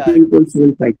त।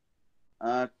 18.75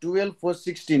 12 4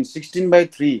 16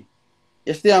 16/3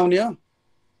 यस्तै आउने हो।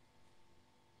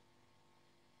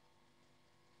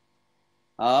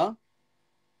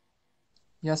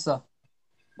 यस सर।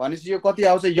 भनेपछि यो कति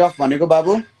आउँछ? यफ भनेको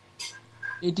बाबु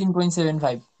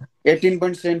 18.75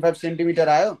 18.75 सेन्टिमिटर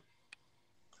आयो।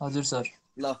 हजुर सर।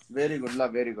 ल भेरी गुड, ल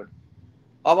भेरी गुड।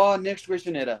 अब नेक्स्ट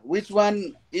क्वेसन हेर, which one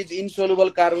is insoluble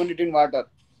carbonate in water?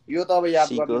 यो त अब याद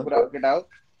गर्ने कुरा हो केटा हो।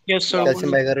 यस सर।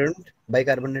 क्याल्सियम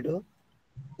बाइकार्बोनेट हो।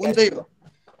 कुन चाहिँ हो?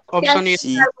 Option A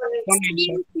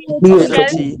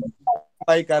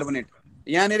bicarbonate.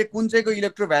 यहाँनेरि कुन चाहिँको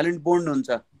इलेक्ट्रोभ्यालेन्ट बोन्ड हुन्छ?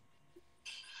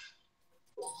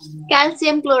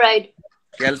 Calcium chloride.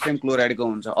 क्याल्सियम क्लोराइडको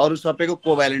हुन्छ। अरु सबैको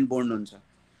कोभ्यालेन्ट बोन्ड हुन्छ।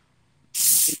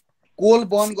 कोल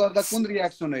बन्ड गर्दा कुन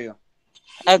रियाक्सन हो यो?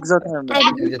 एक्जोथर्मिक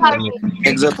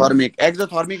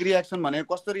रिएक्सन भने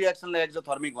कस्तो रिएक्सनलाई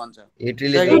एक्जोथर्मिक भन्छ hit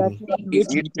release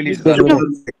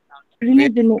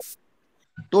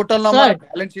total number of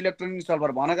valence electron in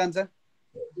sulphur भन कान्छ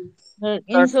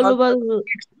इन्सोलुबल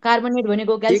कार्बोनेट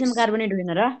भनेको क्याल्सियम कार्बोनेट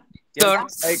होइन र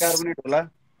डाइकार्बोनेट होला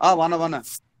भन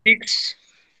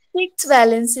 6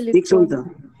 भ्यालेन्स इलेक्ट्रोन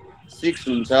 6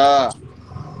 हुन्छ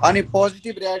अनि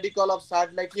पोजिटिभ रेडिकल अफ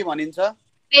चार्जलाई के भनिन्छ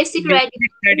बेसिक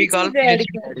रेडिकल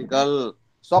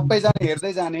सबैजना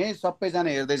हेर्दै जाने है सबैजना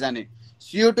हेर्दै जाने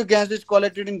CO2 gas is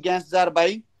collected in gas jar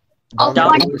by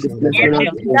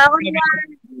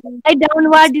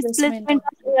downward displacement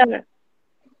of air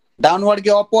downward कि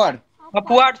अपवर्ड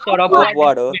अपवर्ड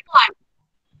हो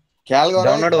ख्याल गर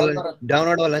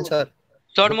डाउनवर्ड होला नि सर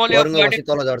सर मैले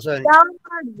तल झर्छ नि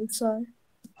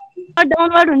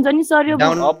डाउनवर्ड हुन्छ नि सर यो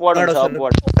अपवर्ड हुन्छ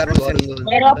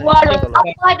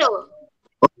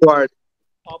अपवर्ड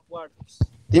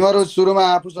तिम्रो सुरुमा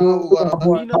आफूसँग उ गर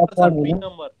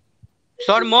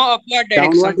सर म अपवर्ड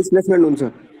डाइरेक्सन डिस्प्लेसमेन्ट हुन्छ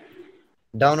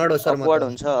डाउनवर्ड हो सर अपवर्ड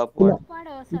हुन्छ अपवर्ड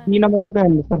बी नम्बर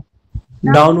हाल्नु सर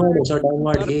डाउनवर्ड हो सर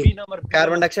डाउनवर्ड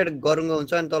कार्बन डाइअक्साइड गरुङ्गो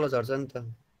हुन्छ अनि तल झर्छ नि त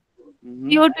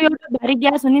CO2 एउटा भारी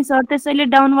ग्यास हो नि सर त्यसैले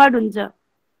डाउनवर्ड हुन्छ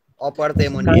अपवर्ड त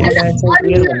कार्बन डाइअक्साइड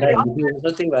एयर भन्दा हेभी हुन्छ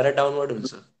त्यही भएर डाउनवर्ड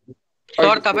हुन्छ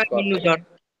सर तपाई मिल्नु सर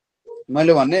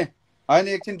मैले भन्ने हैन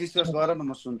एकछिन डिस्कस गर न म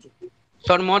सुन्छु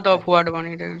सर म त अपवर्ड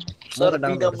भनिरहेको छु sir be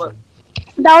number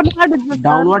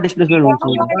downward displacement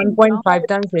हुन्छ 1.5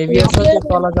 टाइम्स हेभियर छ त्यो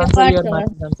तल जान्छ एयर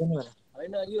माथि जान्छ नि भने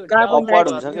हैन यो अपवर्ड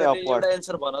हुन्छ के अपवर्ड एउटा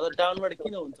आन्सर भन त डाउनवर्ड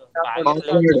किन हुन्छ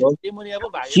एमोनिया पो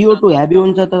भाग्यो CO2 हेभी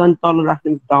हुन्छ त अनि तल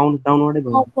राख्ने डाउनवर्डै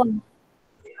भयो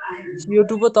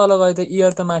CO2 पो तल गयो त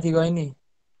एयर त माथि गयो नि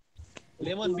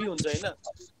लेमन बी हुन्छ हैन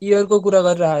एयर को कुरा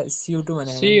गरेर CO2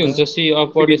 भने सी हुन्छ C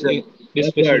upward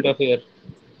displacement of air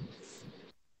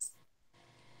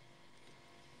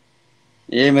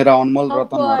ए मेरा अनमोल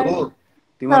रतनहरु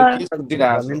तिम्रो के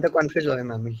सोचिरहेको हामी त कन्फ्युज भयौँ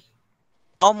हामी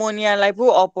अमोनियालाई पो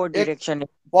अपवर्ड डाइरेक्सन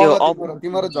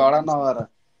तिम्रो झडा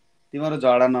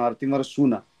नगर तिम्रो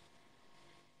सुन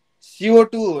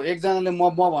CO2 एकजनाले म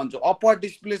भन्छु अपवर्ड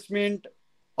डिस्प्लेसमेन्ट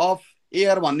अफ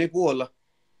एयर भन्ने को होला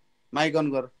माइक अन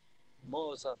गर म हो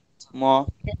सर म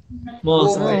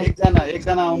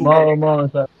एकजना आउनु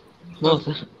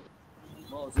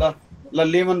ल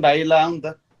लेमन भाइ ल आउनु त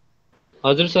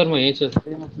हजुर सर म यही छु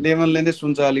लेमनले नै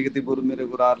सुन्छ अलिकति बरु मेरो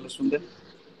कुराहरुले सुन्दै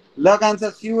ल कान्छ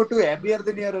CO2 हेभियर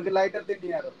देन एयर हो कि लाइटर देन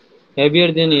एयर हो हेभियर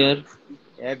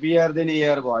देन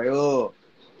एयर भयो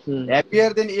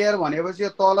हेभियर देन एयर भनेपछि यो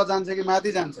तल जान्छ कि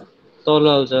माथि जान्छ तल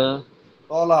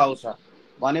आउँछ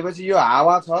भनेपछि यो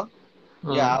हावा छ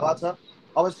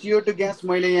अब CO2 ग्यास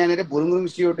मैले यहाँनेर भुरुङुरुङ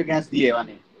CO2 ग्यास दिए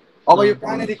भने अब यो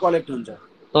कहाँनेरि कलेक्ट हुन्छ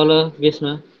तल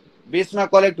बेसमा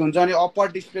कलेक्ट हुन्छ अनि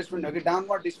अपवर्ड डिस्प्लेसमेन्ट हो कि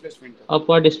डाउनवर्ड डिस्प्लेसमेन्ट हो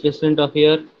अपवर्ड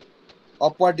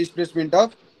डिस्प्लेसमेन्ट अफ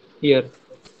एयर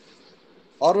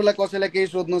अरुलाई कसैलाई केही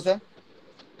सोध्नु छ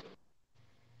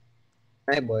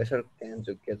नै भयो सर त्यहाँ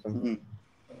चुक्के छ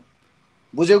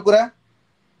बुझ्यौ कुरा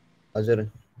हजुर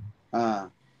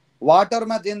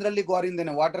वाटरमा जेनरली गरिँदैन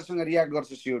वाटरसँग रियाक्ट गर्छ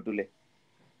CO2 ले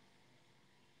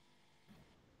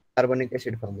कार्बनिक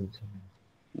एसिड फर्म हुन्छ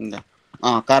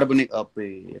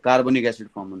कार्बनिक एसिड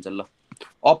फर्म हुन्छ ल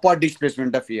upward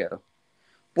displacement of air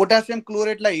potassium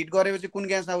क्लोरेटलाई hit गरेपछि कुन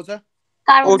ग्यास आउँछ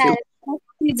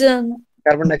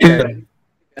कार्बन डाइअक्साइड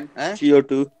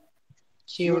CO2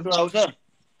 आउँछ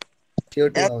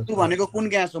H2 भनेको कुन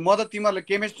ग्यास हो म त तिमीहरुले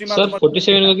केमिस्ट्रीमा सर 47 को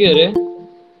के अरे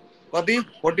कति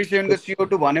 47 को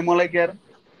CO2 भने मलाई के यार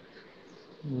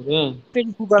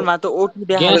गुगलमा त O2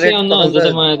 देखाउँछ ग्यासै आउन हुन्छ त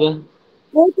मलाई त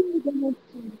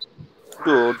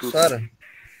सर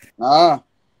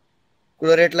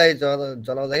क्लोरेटलाई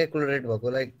जलाउँदाखेरि क्लोरेट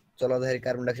भएकोलाई जलाउँदाखेरि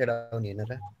कार्बन डाइअक्साइड आउने हैन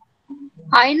र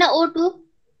हैन O2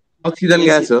 अक्सिजन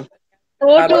ग्यास हो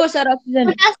O2 हो sir oxygen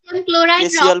potassium chloride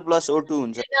HCl + O2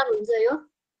 हुन्छ यो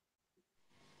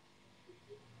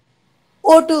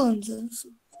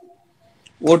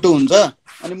O2 हुन्छ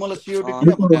अनि मलाई CO2 किन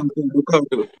भन्यो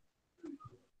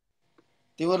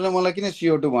तिमीहरुले मलाई किन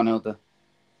CO2 भन्यौ त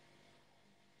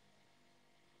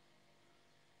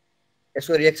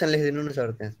यसको रिएक्सन लेखिदिनु न सर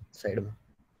त्यहाँ साइडमा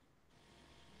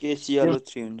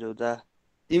KClO3 हुन्छ उता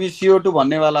तिमी CO2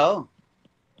 भन्ने वाला हो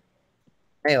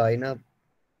नै हैन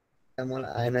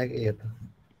मलाई आएन के यो त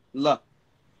ल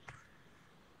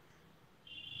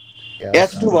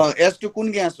H2 कुन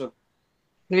ग्यास हो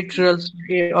न्यूट्रल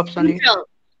अप्सन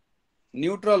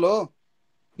न्यूट्रल हो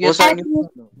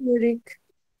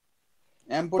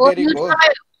एम्फोटेरिक हो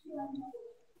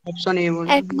अप्सन ए हो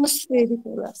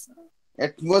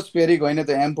एटमोस्फेरिक होइन त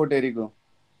एम्फोटेरिक हो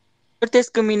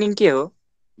त्यसको मिनिङ के हो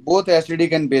बोथ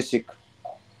एसिडिक एन्ड बेसिक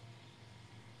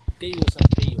त्यही हो सर,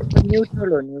 त्यही हो। न्यूट्रल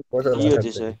हो न्यूट्रल यो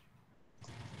चाहिँ सर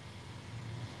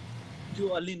त्यो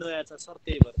अलि नयाँ छ सर,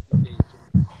 त्यही भएर त्यही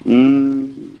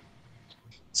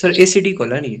सर एसिडिक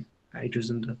होला नि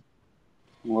हाइड्रोजन त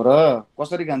हो र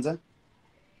कसरी खान्छ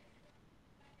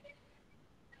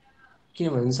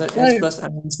किनभने सर H+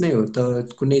 आयन्स नै हो त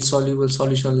कुनै सल्युबल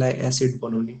सल्युसनलाई एसिड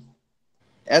बनाउने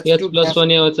H+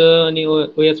 पनि आउँछ अनि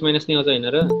OH- नै आउँछ हैन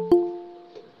र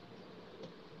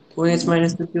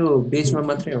OH- त त्यो बेसमा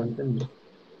मात्रै हुन्छ नि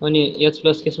अनि H+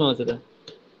 केसमा आउँछ त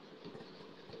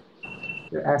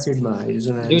त्यो एसिडमा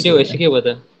हाइड्रोजन आयन्स दुईटै भइसक्यो भयो त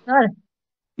सर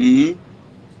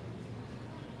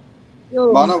यो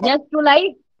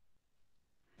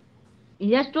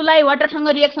H2 लाई वाटरसँग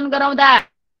रिएक्सन गराउँदा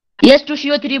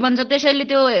H2CO3 बन्छ, त्यसैले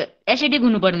त्यो एसिडिक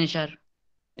हुनुपर्ने सर।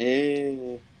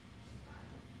 ए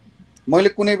मैले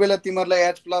कुनै बेला तिमीहरुलाई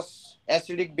H+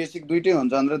 एसिडिक बेसिक दुईटै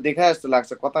हुन्छ भनेर देखाए जस्तो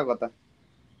लाग्छ कता कता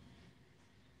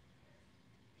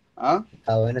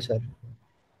थाहा भएन सर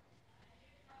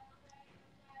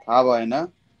थाहा भएन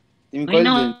तिमी होइन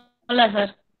कहिले होला सर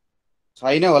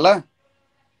छैन होला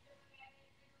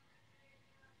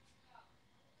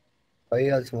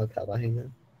भइहाल्छ म थाहा भएन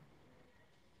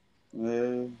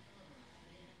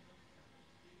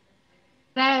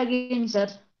ट्राई अगेन सर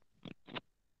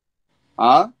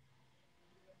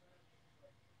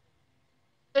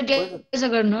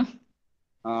गर्नु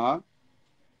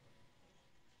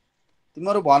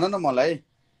तिमीहरु भन न मलाई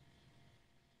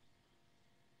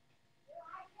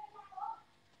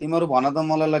तिमीहरु भन त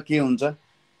मलाई के हुन्छ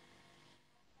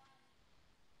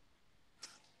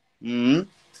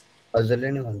हजुरले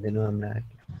नि भन्दिनु हमरा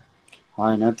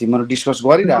हैन तिमीहरु डिस्कस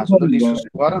गरिरहेछौ त डिस्कस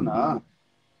गर न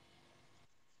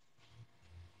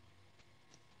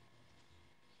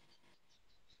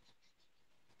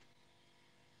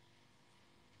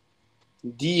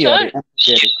डी अरे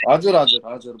हजुर हजुर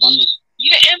हजुर भन्नु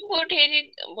यो एम्फोटेरिक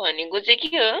भनेको चाहिँ के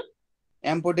हो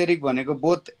एम्फोटेरिक भनेको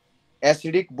both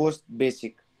acidic both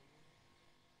basic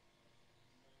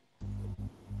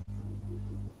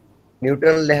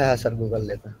neutral लेखा सर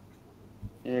गूगलले त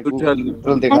ए गूगल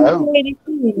न्यूट्रल देखायो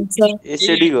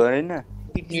एसिडिक हो हैन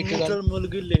न्यूट्रल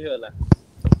मोलिक्युल लेख्यो होला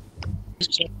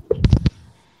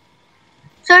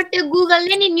सर त्यो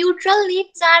गूगलले नि न्यूट्रल नि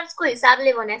चार्जको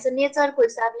हिसाबले भनेको छ नेचरको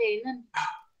हिसाबले हैन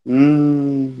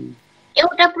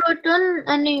एउटा प्रोटोन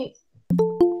अनि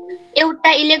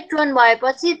एउटा इलेक्ट्रोन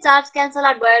भएपछि चार्ज क्यान्सल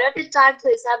आउट भएर त्यो चार्जको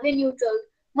हिसाबले न्यूट्रल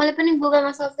मैले पनि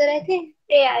गूगलमा सर्च गरेको थिएँ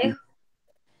त्यही आयो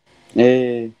ए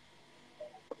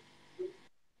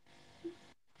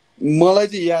मलाई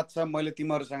चाहिँ याद छ मैले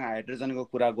तिमीहरुसँग हाइड्रोजनको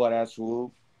कुरा गरेको छु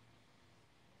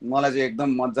मलाई चाहिँ एकदम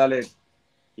मज्जाले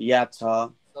याद छ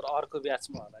सर अर्को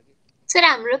ब्याचमा होला कि सर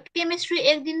हाम्रो केमिस्ट्री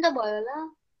एक दिन त भयो होला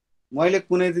मैले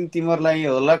कुनै दिन तिमीहरुलाई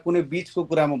होला कुनै बीचको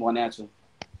कुरामा भनेको छु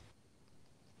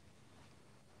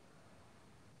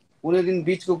कुनै दिन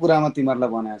बीचको कुरामा तिमीहरुलाई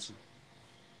भनेको छु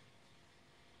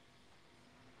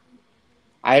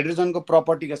हाइड्रोजनको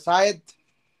प्रपर्टीको सायद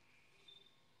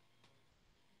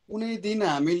कुनै दिन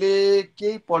हामीले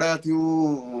केही पढाएको थियौ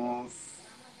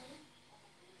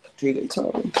ठिकै छ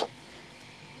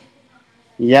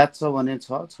याद छ भने छ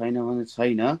छैन भने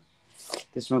छैन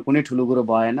त्यसमा कुनै ठुलो कुरो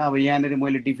भएन अब यहाँनेरि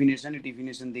मैले डेफिनेसन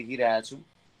देखिरहेको छु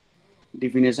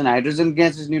definition hydrogen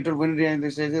gas is neutral when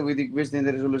reacted with aqueous in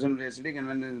the resolution of acidic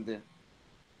and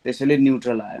त्यसैले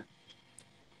न्यूट्रल आयो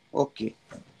ओके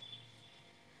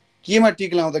केमा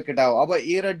टिक लाउँदा केटा हो अब ए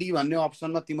र डी भन्ने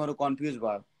अप्सनमा तिमीहरु कन्फ्युज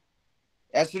भयो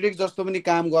एसिडिक जस्तो पनि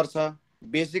काम गर्छ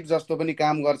बेसिक जस्तो पनि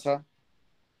काम गर्छ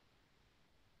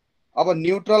अब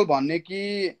न्यूट्रल भन्ने कि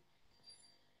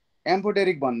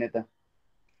एम्फोटेरिक भन्ने त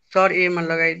सर ए मा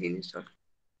लगाइदिनु सर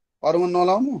अरुमा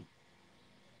नलाउनु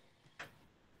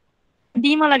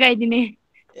डी मा लगाइदिने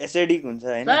एसिडिक हुन्छ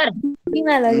हैन सर डी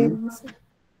मा लगाइदिनु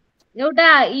एउटा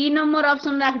ई number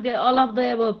option राख्दिए all of the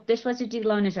above त्यसपछि टिक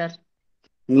लाउने सर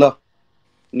ल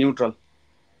न्यूट्रल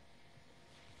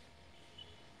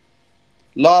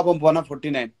ल अब भन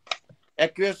 49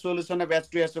 aqueous solution of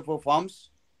H2SO4 forms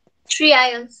 3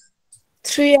 ions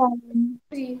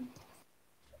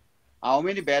how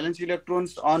many valence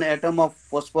electrons on atom of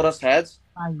phosphorus has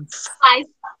 5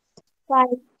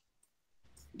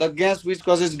 the gas which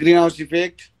causes greenhouse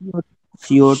effect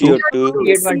CO2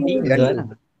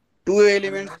 two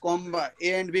elements A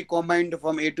and B combined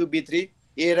from A to B3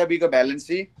 A and B का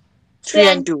valency 3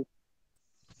 and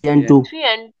 2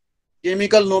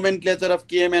 chemical nomenclature of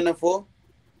KMNO4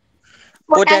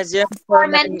 potassium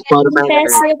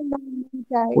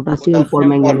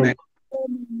permanganate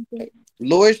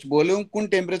lowest volume कुन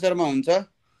temperature मा हुन्छ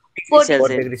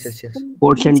 4 degree Celsius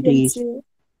 4 centigrade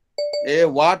A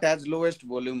what has lowest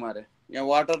volume अरे यहाँ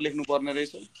water लेख्नु पर्ने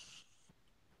रहेछ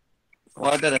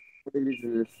water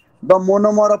the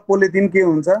monomer of polythene के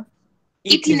हुन्छ?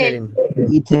 इथिलिन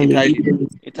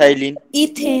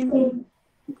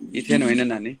इथेन होइन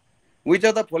नानी. Which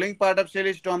of the following part of cell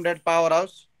is termed as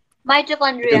powerhouse?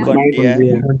 Mitochondria.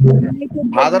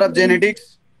 Father of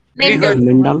genetics? Mendel.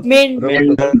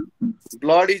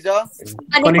 Blood is a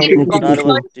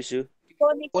nervous tissue.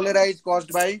 cholera is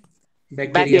caused by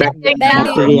Bacteria.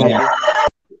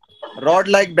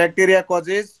 rod-like bacteria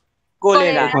causes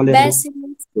Cholera.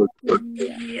 Bacillus.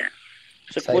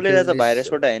 So cholera त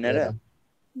भाइरसबाट हैन र?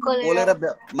 Cholera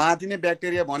माथि नै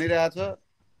bacteria भनिरहेछ,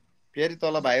 फेरि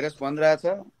तल virus भनिरहेछ.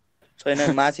 छैन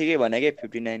माछिकै भनेकै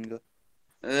 59 को.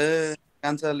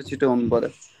 आन्सरले छिटो हुनु पर्यो.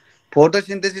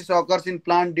 Photosynthesis occurs in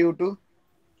plant due to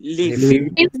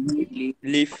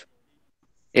Leaf.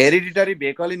 hereditary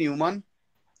vehicle in human.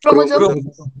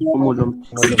 Chromosome.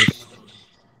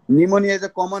 Pneumonia is a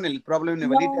common health problem in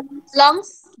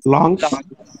Lungs.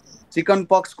 Chicken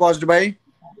pox caused by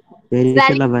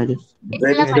Varicella virus.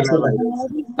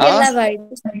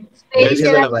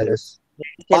 Varicella virus.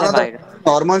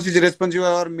 Hormones is responsible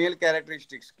for male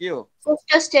characteristics. के हो?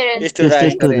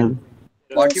 Testosterone.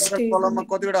 40% कलममा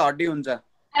कतिवटा हड्डी हुन्छ?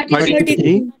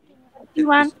 31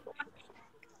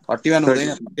 41 हुँदैन,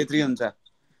 43 हुन्छ.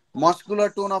 Muscular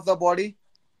tone of the body?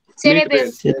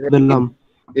 Cerebellum.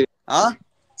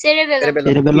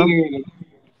 Cerebellum.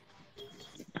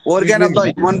 Organ of the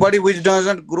human body which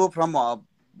doesn't grow from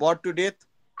birth to death?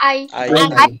 Eye.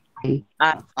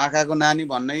 आँखाको नानी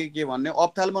भन्ने कि के भन्ने?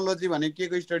 Ophthalmology भने के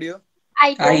को स्टडी हो?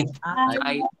 Eye.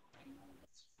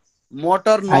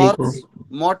 Motor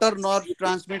nerve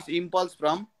transmits impulse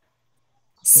from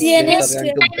CNS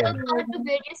to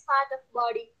various parts of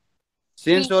body.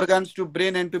 sense organs to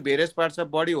brain and to various parts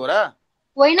of body हो र?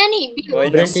 होइन नि,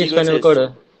 Brain to spinal cord.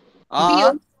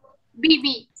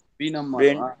 Be number.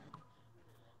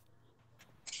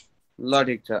 ल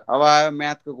ठीक छ. अब आयो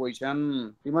म्याथको क्वेशन.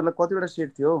 तिमीहरुलाई कतिवटा सेट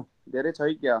थियो? धेरै छ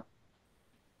है क्या?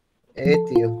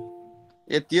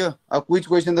 यति हो. अब क्विज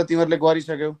क्वेशन त तिमीहरुले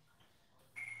गरिसक्यौ.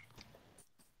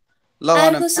 ल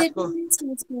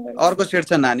अर्को सेट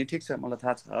छ नानी. ठीक छ, मलाई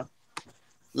थाहा छ.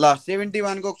 ल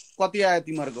 71 को कति आयो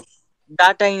तिमीहरुको?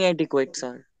 Data inadequate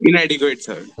sir. Inadequate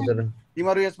sir.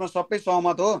 तिमीहरु यसमा सबै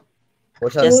सहमत हो? हो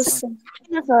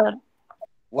सर.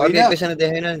 होइन क्वेशन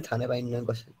देखेन नि थाहा नै पाइन्न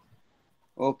कसरी.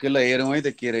 ओके ल हेरौँ है त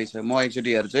के रहेछ. म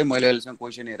एकचोटी हेर्छु है. मैले अहिलेसम्म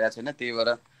क्वेशन हेरेको छैन, त्यही भएर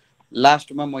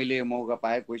लास्टमा मैले मौका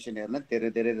पाएँ क्वेशन हेर्न. धेरै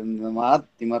धेरै धन्यवाद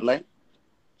तिमीहरुलाई.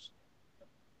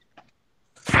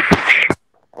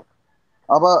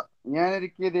 अब यहाँनेरि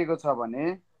के दिएको छ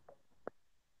भने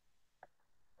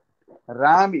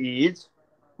Ram is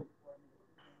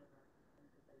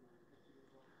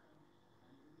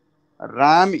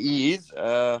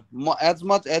as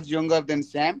much as younger than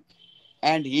Sam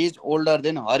and he is older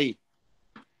than Hari.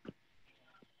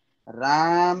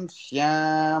 Ram,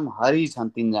 Shyam, Hari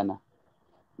छन् तीनजना.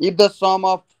 If the sum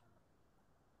of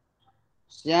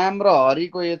Shyam र Hari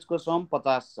को एज को सम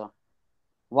 50 छ.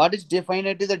 What is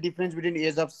definitely the difference between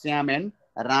age of Shyam and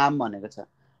Ram भनेको छ.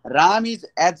 Ram is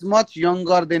as much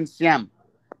younger than Shyam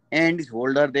and is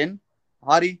older than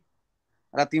Hari.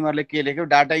 र तिमीहरुले के लेख्यौ?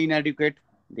 Data इनएडिक्वेट.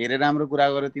 धेरै राम्रो कुरा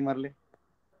गर्यो तिमीहरुले.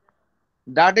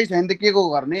 डाटै छैन त के को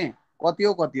गर्ने? कति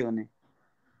हो नि?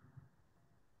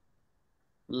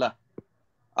 ल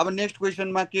अब नेक्स्ट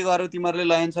क्वेशनमा के गर्यो तिमीहरुले?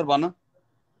 ल आन्सर भन.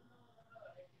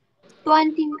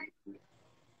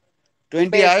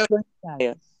 20 आयो?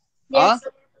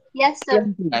 Yes sir.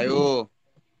 आयो.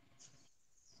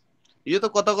 यो त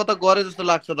कता कता गरे जस्तो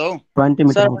लाग्छ त हौ. 20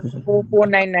 मिटर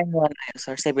 4991 आयो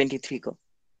सर 73 को.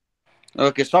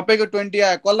 ओके सबैको 20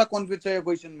 आयो. कसलाई कन्फ्युज छ यो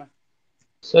क्वेशनमा?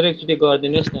 सर एकचोटि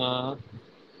गरिदिनुस् न.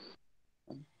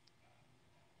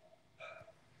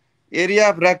 एरिया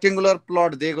अफ रेक्टेंगुलर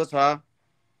प्लट दिएको छ.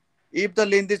 If the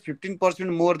length is 15%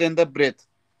 more than the breath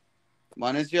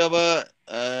भनेपछि अब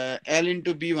L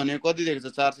इन्टु B भनेको कति दिएको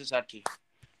छ? 460.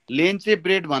 लेन्थ चाहिँ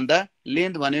ब्रेथ भन्दा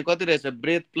लेन्थ भनेको कति रहेछ?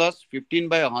 ब्रेथ प्लस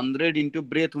 15/100 इन्टु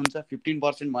ब्रेथ हुन्छ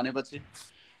 15% भनेपछि.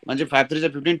 म्हणजे 5 3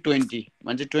 15 20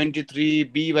 म्हणजे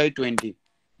 23B/20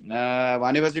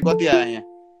 भनेपछि कति आयो यहाँ?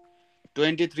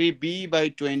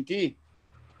 23B/20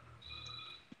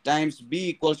 times B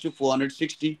equals to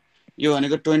 460. यो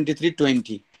भनेको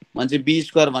 2320 म्हणजे B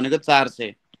स्क्वायर भनेको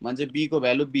 400 म्हणजे B को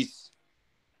भ्यालु 20.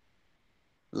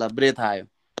 ल ब्रेथ आयो.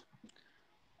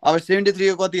 अब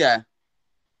 73 को कति आयो?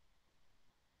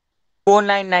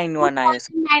 4991 आयो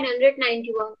सर.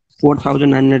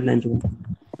 4991.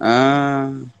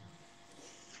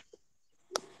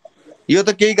 यो त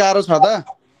केही गाह्रो छ त?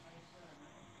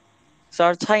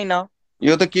 सर छैन.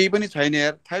 यो त केही पनि छैन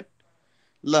यार. थैट.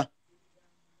 ल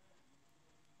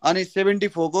अनि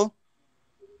 74 को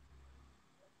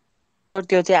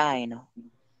त्यो चाहिँ आएन।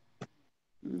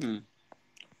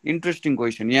 Interesting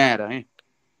question. यहाँ हेर है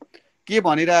के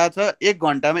भनिरहेछ, 1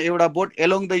 घण्टामा एउटा बोट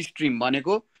एलोङ द स्ट्रिम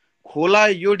भनेको खोला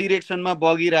यो डिरेक्सनमा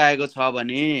बगिरहेको छ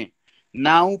भने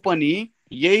नाउ पनि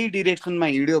यही डिरेक्सनमा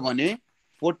हिँड्यो भने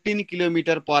 14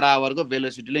 km/h को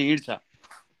भेलोसिटीले हिँड्छ।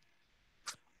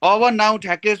 अब नाउ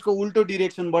ठ्याक्कै यसको उल्टो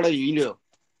डिरेक्सनबाट हिँड्यो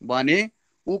भने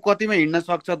ऊ कतिमा हिँड्न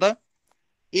सक्छ त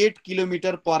 8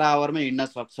 km/h मा हिँड्न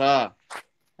सक्छ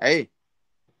है।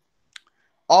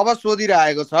 अब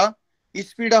सोधिरहेको छ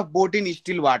speed of boat in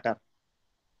still water.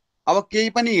 अब केही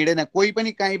पनि हिँडेन, कोही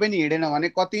पनि कहीँ पनि हिँडेन भने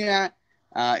कतिमा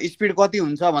स्पिड कति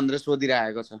हुन्छ भनेर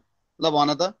सोधिरहेको छ। ल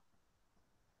भन त।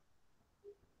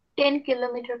 10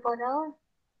 km/h।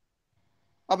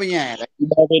 अब यहाँ हेर,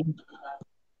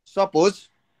 सपोज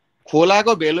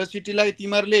खोलाको भेलोसिटीलाई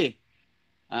तिमीहरूले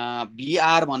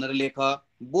VR भनेर लेख,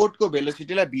 बोटको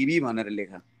भेलोसिटीलाई VV भनेर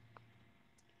लेख।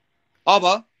 अब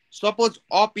सपोज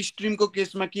अप स्ट्रिमको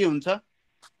केसमा के हुन्छ,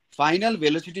 फाइनल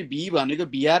भेलोसिटी V भनेको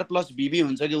VR + VV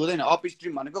हुन्छ कि हुँदैन? अप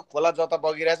स्ट्रिम भनेको खोला जता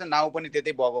बगिरहेछ नाउ पनि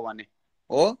त्यतै बग्यो भने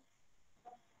हो।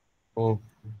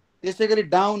 त्यसै गरी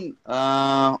down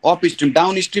up stream,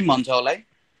 down stream भन्छ होला है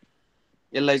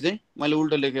यसलाई चाहिँ, मैले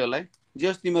उल्टो लेखेँ होला है। जे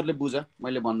होस् तिमीहरूले बुझ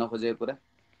मैले भन्न खोजेको कुरा।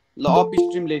 ल अप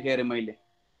स्ट्रिम लेखेँ अरे मैले।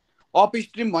 अप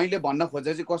स्ट्रिम मैले भन्न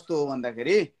खोजे चाहिँ कस्तो हो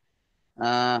भन्दाखेरि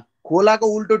खोलाको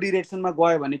उल्टो डिरेक्सनमा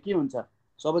गयो भने के हुन्छ,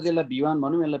 सपोज यसलाई V1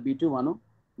 भनौँ, यसलाई V2 भनौँ,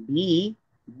 V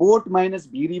बोट माइनस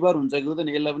V रिभर हुन्छ कि हुँदैन?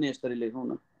 यसलाई पनि यसरी लेखौँ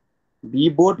न, V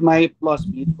बोट प्लस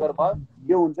V रिभर भयो,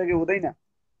 यो हुन्छ कि हुँदैन?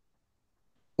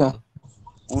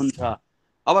 हुन्छ।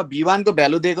 अब V1 को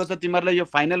भ्यालु दिएको छ तिमीहरूलाई, यो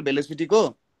फाइनल भेलोसिटीको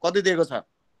कति दिएको छ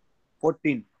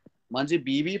 14, भनेपछि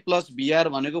VV + VR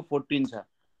भनेको 14 छ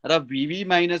र VV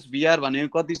 - VR भनेको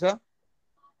कति छ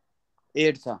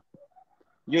 8 छ।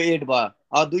 यो 8 भयो।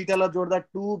 अब दुईटालाई जोड्दा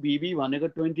 2VV भनेको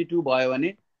 22 भयो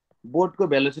भने बोटको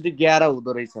भेलोसिटी 11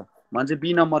 हुँदो रहेछ, भनेपछि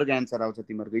B नम्बरको एन्सर आउँछ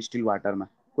तिमीहरूको स्टिल वाटरमा।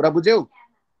 कुरा बुझ्यौ?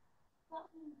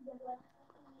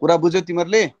 कुरा बुझ्यौ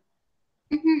तिमीहरूले?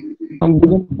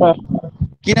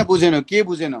 किन बुझेनौ? के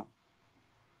बुझेनौ?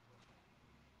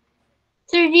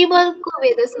 रिभरको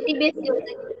भेलोसिटी बेसी हुन्छ।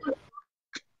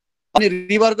 अनि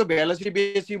रिभरको भेलोसिटी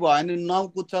बेसी भयो भने नाउ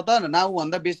कुद्छ त? नाउ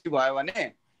भन्दा बेसी भयो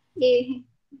भने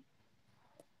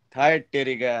थायट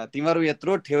टेरिका, तिमीहरू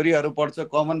यत्रो थ्योरीहरू पढ्छ,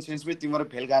 कमन सेन्समै तिमीहरू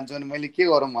फेल खान्छौ भने मैले के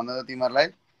गरौँ भन्दा त तिमीहरूलाई?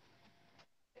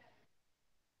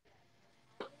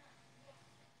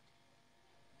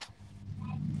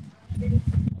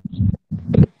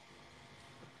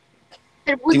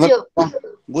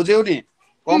 बुझ्यौ नि?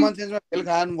 कमन सेन्समा फेल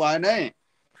खानु भएन है,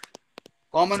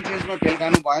 कमन सेन्समा फेल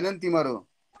खानु भएन नि तिमीहरू।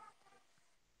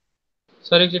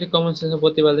 सर एकचोटि कमन सेन्समा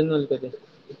बत्ती बाल्दैन अलिकति।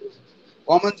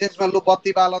 कमन सेन्समा लु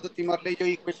बत्ती बाल त तिमीहरूले। यो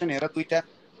इक्वेसन हेर दुईटा।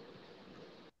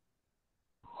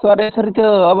 सर यसरी त्यो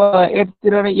अब 8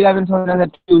 तिर 11 सम्म जाँदा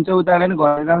 3 हुन्छ, उताले नि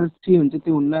घर जाँदा 3 हुन्छ,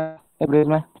 त्यो हुन्न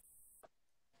एभरेजमा?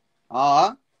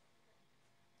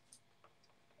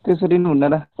 त्यसरी नि हुन्न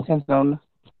र सेन्स लाउनु?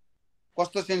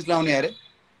 कस्तो सेन्स लाउने अरे?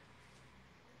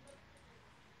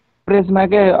 एभरेजमा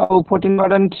के अब 14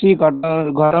 बाट 3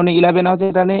 घटाउने 11 आउँछ,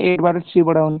 यता नै 8 बाट 3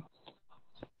 बढाउनु।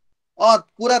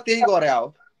 कुरा त्यही गरे हो,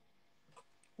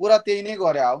 कुरा त्यही नै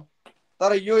गरे हो,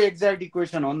 तर यो एक्ज्याक्ट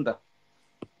इक्वेसन हो नि त।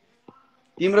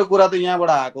 तिम्रो कुरा त यहाँबाट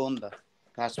आएको हो नि त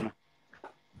खासमा।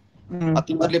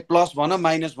 तिमीहरूले प्लस भन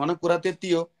माइनस भन, कुरा त्यति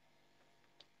हो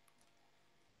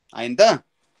हैन त?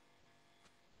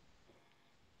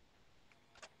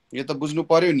 यो त बुझ्नु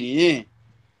पर्यो नि।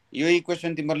 यो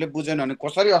इक्वेसन तिमीहरूले बुझेन भने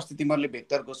कसरी अस्ति तिमीहरूले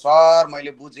भेक्टरको सर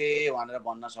मैले बुझे भनेर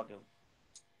भन्न सक्यौ?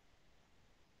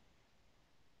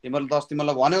 तिमीहरूले त अस्ति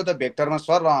मलाई भन्यौ त भेक्टरमा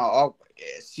सर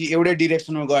एउटै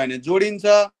डिरेक्सनमा गयो भने जोडिन्छ,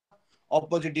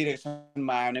 अपोजिट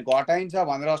डिरेक्सनमा आयो भने घटाइन्छ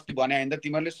भनेर अस्ति भने हैन त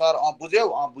तिमीहरूले? सर बुझ्यौ?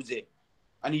 बुझे।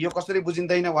 अनि यो कसरी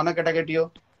बुझिँदैन भन केटाकेटी हो?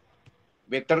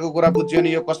 भेक्टरको कुरा बुझ्यो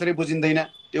नि, यो कसरी बुझिँदैन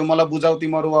त्यो मलाई बुझाउ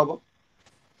तिमीहरू। अब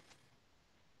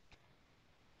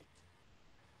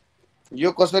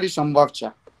यो कसरी सम्भव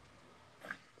छ?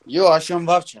 यो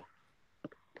असम्भव छ,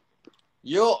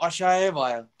 यो असहाय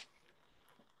भयो।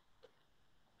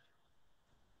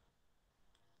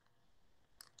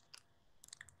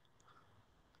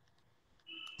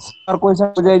 सर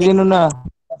क्वेसन बुझाइदिनु न।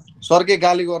 सर के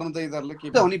गाली गर्नु त यिनीहरूले? के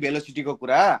हो नि भेलोसिटीको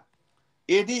कुरा?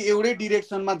 यदि एउटै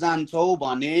डिरेक्सनमा जान्छौ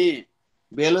भने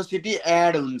भेलोसिटी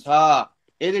एड हुन्छ,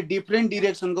 यदि डिफरेन्ट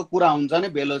डिरेक्सनको कुरा हुन्छ भने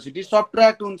भेलोसिटी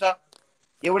सबट्र्याक्ट हुन्छ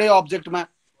एउटै अब्जेक्टमा।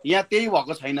 यहाँ त्यही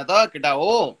भएको छैन त केटा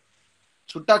हो,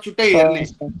 छुट्टा छुट्टै हेर्ने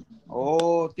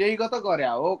हो। त्यही त गरे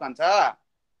हो कान्छा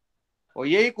हो,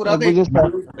 यही कुरा त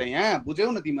यहाँ बुझ्यौ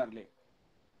न तिमीहरूले?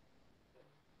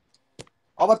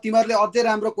 अब तिमीहरूले अझै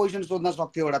राम्रो क्वेसन सोध्न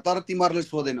सक्थ्यौ एउटा, तर तिमीहरूले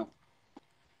सोधेनौ।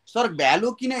 सर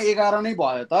भ्यालु किन 11 नै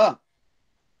भयो त?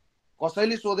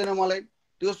 कसैले सोधेन मलाई,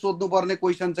 त्यो सोध्नु पर्ने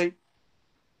क्वेशन चाहिँ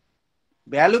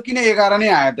भ्यालु किन 11 नै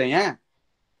आयो त यहाँ?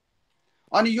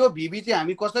 अनि यो भिभी चाहिँ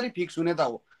हामी कसरी फिक्स हुने त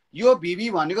हो? यो भिभी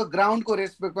भनेको ग्राउन्डको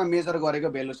रेस्पेक्टमा मेजर गरेको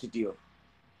भेलोसिटी हो।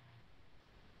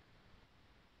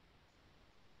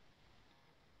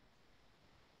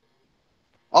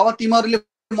 अब तिमीहरूले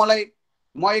मलाई,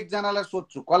 म एकजनालाई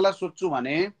सोध्छु, कसलाई सोध्छु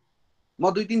भने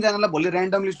म 2-3 जनालाई भोलि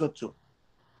र्यान्डमली सोध्छु,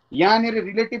 यहाँनिर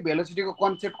रिलेटिभ भेलोसिटीको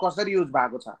कन्सेप्ट कसरी युज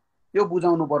भएको छ त्यो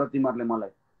बुझाउनु पर्यो तिमीहरूले मलाई।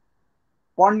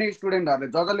 पढ्ने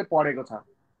स्टुडेन्टहरूले जसले पढेको छ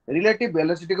रिलेटिभ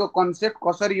भेलोसिटीको कन्सेप्ट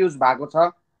कसरी युज भएको छ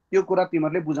त्यो कुरा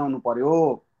तिमीहरूले बुझाउनु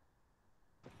पर्यो।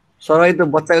 सर त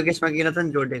बच्चाको केसमा किन त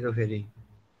नि जोडेको फेरि?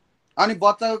 अनि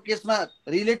बच्चाको केसमा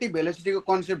रिलेटिभ भेलोसिटीको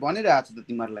कन्सेप्ट भनिरहेको छ त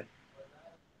तिमीहरूलाई।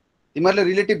 तिमीहरूले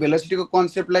रिलेटिभ भेलोसिटीको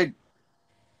कन्सेप्टलाई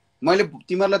मैले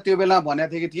तिमीहरूलाई त्यो बेला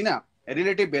भनेको थिएँ कि थिइनँ?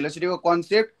 रिलेटिभ भेलोसिटीको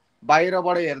कन्सेप्ट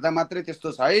बाहिरबाट हेर्दा मात्रै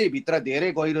त्यस्तो छ है, भित्र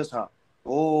धेरै गहिरो छ।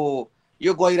 ओ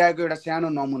यो गहिराईको एउटा सानो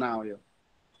नमुना हो। यो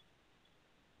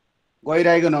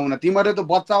गहिराईको नमुना। तिमीहरूले त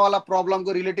बच्चावाला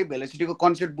प्रब्लमको रिलेटिभ भेलोसिटीको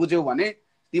कन्सेप्ट बुझ्यौ भने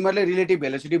तिमीहरूले रिलेटिभ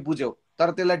भेलोसिटी बुझ्यौ,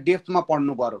 तर त्यसलाई डेप्थमा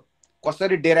पढ्नु पर्यो।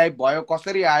 कसरी डेराइभ भयो,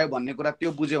 कसरी आयो भन्ने कुरा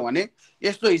त्यो बुझ्यौ भने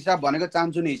यस्तो हिसाब भनेको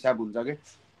चान्चुने हिसाब हुन्छ के।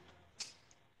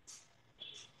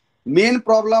 मेन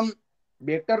प्रब्लम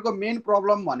भेक्टरको मेन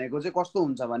प्रब्लम भनेको चाहिँ कस्तो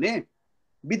हुन्छ भने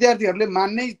विद्यार्थीहरूले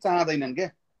मान्नै चाहँदैनन् के।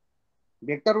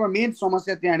 भेक्टरमा मेन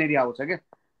समस्या त्यहाँनिर आउँछ के।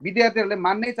 विद्यार्थीहरूले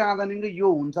मान्नै चाहँदैनन् कि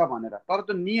यो हुन्छ भनेर, तर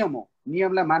त्यो नियम हो,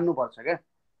 नियमलाई मान्नुपर्छ क्या।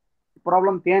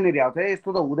 प्रब्लम त्यहाँनिर आउँछ,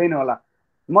 यस्तो त हुँदैन होला।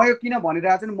 म यो किन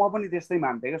भनिरहेको छु नि, म पनि त्यस्तै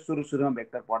मान्थेँ क्या सुरुमा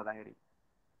भेक्टर पढ्दाखेरि।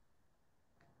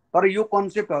 तर यो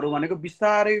कन्सेप्टहरू भनेको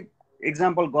बिस्तारै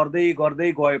एक्जाम्पल गर्दै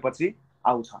गर्दै गएपछि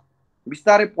आउँछ,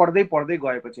 बिस्तारै पढ्दै पढ्दै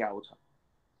गएपछि आउँछ।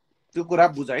 त्यो कुरा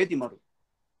बुझ है तिमीहरू,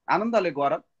 आनन्दले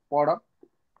गर, पढ।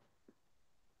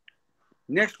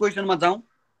 नेक्स्ट क्वेसनमा जाउँ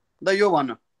द। यो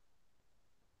भन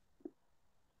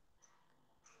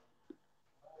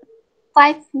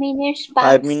 5 minutes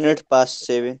past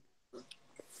 7।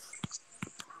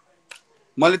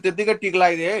 मैले त्यतिकै टिक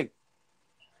लगाइदिएँ है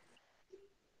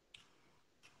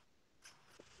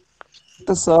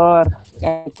त सर।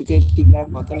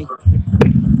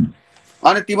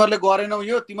 अनि तिमीहरूले गरेनौ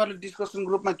यो? तिमीहरूले डिस्कसन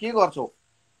ग्रुपमा के गर्छौ?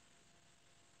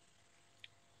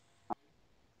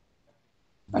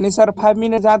 अनि सर 5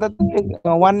 मिनट जाँदा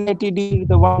 180 डिग्री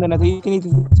त बन्दैन थियो, यति नै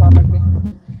सरले।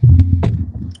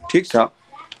 ठिक छ,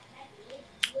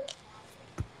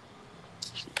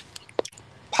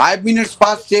 5 minutes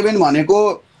past 7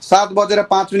 भनेको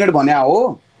 7:05 भन्या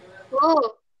हो।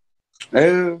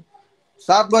 ए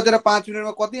 7:05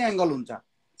 मा कति एंगल हुन्छ?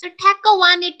 ठ्याक्क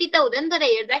 180 त हुँदैन, तर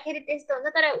हेर्दाखेरि त्यस्तो हुन्छ,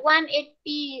 तर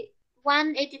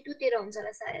 182 तिर हुन्छ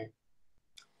होला सायद।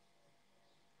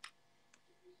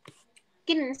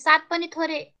 किन 7 पनि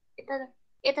थोरै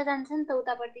यता जान्छ नि त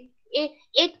उतापट्टि,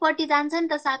 8 पट्टि जान्छ नि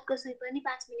त 7 को सुई पनि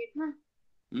 5 मिनेटमा।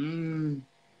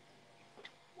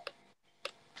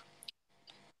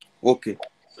 ओके,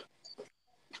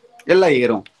 यसलाई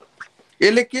हेरौँ।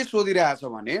 यसले के सोधिरहेछ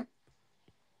भने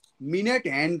मिनेट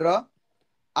ह्यान्ड र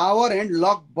आवर ह्यान्ड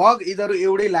लगभग यिनीहरू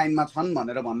एउटै लाइनमा छन्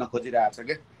भनेर भन्न खोजिरहेछ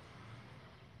के।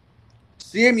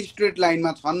 सेम स्ट्रेट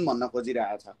लाइनमा छन् भन्न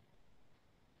खोजिरहेछ।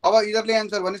 अब यिनीहरूले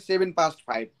एन्सर भने 7 past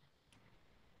 5।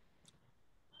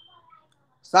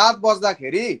 7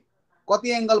 बज्दाखेरि कति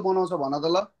एंगल बनाउँछ भन त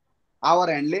ल आवर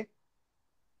ह्यान्डले?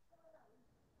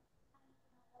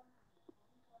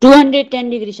 210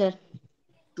 degree sir.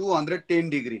 210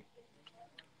 डिग्री।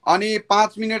 अनि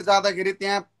 5 मिनट जाँदाखेरि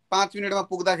त्यहाँ 5 मिनटमा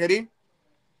पुग्दाखेरि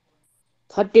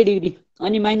 30 डिग्री।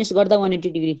 अनि माइनस गर्दा 180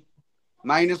 डिग्री।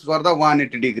 माइनस गर्दा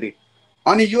 180 डिग्री।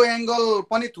 अनि यो एंगल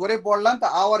पनि थोरै बढ्ला नि त।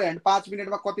 आवर ह्यान्ड 5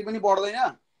 मिनटमा कति पनि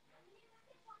बढ्दैन,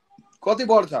 कति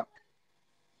बढ्छ?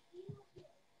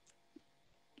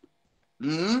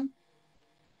 1-2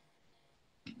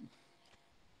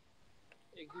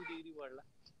 डिग्री बढ्ला।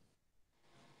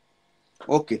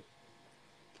 ओके,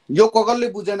 यो कसले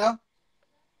बुझेन?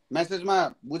 मेसेजमा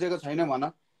बुझेको छैन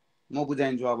भन, म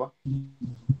बुझाइन्छु अब।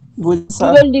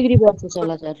 12 डिग्री बढ्छ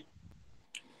होला सर।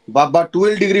 बाबा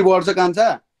 12 डिग्री बढ्छ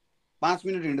कान्छा 5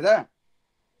 मिनट हिँड्दा?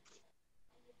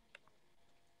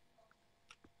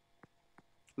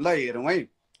 ल हेरौँ है,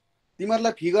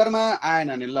 तिमीहरूलाई फिगरमा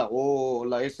आएन नि। ल ओ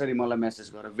ल यसरी मलाई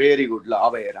मेसेज गर, भेरी गुड। ल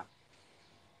अब हेर,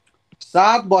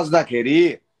 7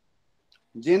 बज्दाखेरि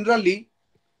जेनरली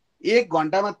 1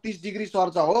 घन्टामा 30 डिग्री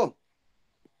सर्छ हो।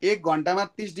 1 घन्टामा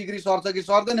 30 डिग्री सर्छ कि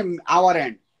सर्दैन आवर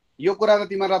ह्यान्ड? यो कुरा त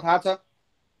तिमीहरूलाई थाहा छ?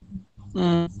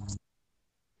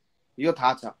 यो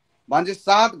थाहा छ भने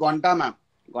 7 घन्टामा,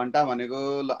 घन्टा भनेको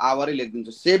आवरै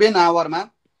लेखिदिन्छु, 7 आवरमा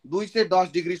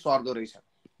 210 डिग्री सर्दो रहेछ।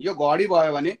 यो घडी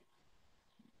भयो भने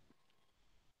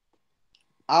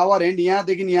आवर एन्ड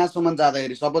यहाँदेखि यहाँसम्म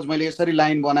जाँदाखेरि सपोज मैले यसरी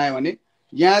लाइन बनाएँ भने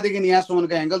यहाँदेखि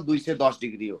यहाँसम्मको एंगल 210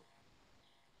 डिग्री हो।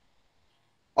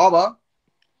 अब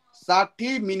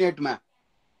 60 मिनेटमा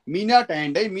मिनट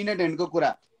एन्ड है, मिनट एन्डको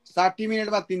कुरा 60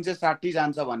 मिनेटमा 360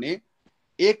 जान्छ भने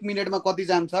 1 मिनेटमा कति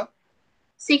जान्छ?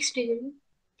 6 डिग्री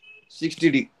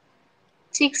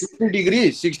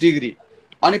 6 डिग्री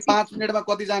अनि 5 मिनेटमा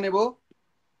कति जाने भयो?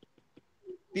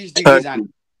 30 डिग्री जाने।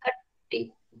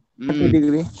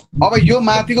 अब यो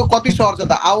माथिको कति सर्छ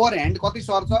त? आवर ह्यान्ड कति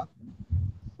सर्छ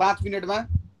 5 मिनेटमा?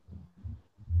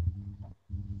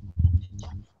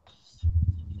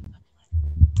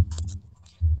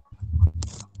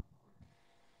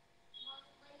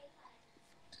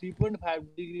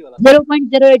 डिग्री होला।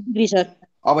 0.08 डिग्री सर।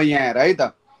 अब यहाँ हेर है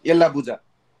त, यसलाई बुझ।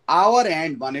 आवर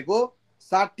ह्यान्ड भनेको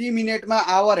 60 मिनेटमा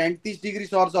आवर ह्यान्ड 30 डिग्री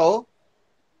सर्छ हो।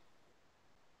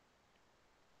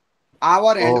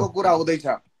 आवर ह्यान्डको कुरा हुँदैछ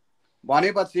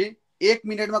भनेपछि 1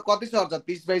 मिनेटमा कति सर्छ?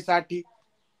 30/60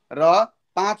 र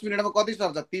 5 मिनेटमा कति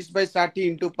सर्छ?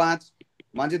 30/60 × 5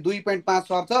 भने 2.5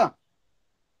 सर्छ।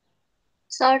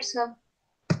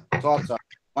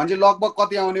 भने लगभग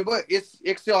कति आउने भयो?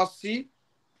 180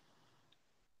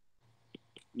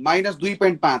 -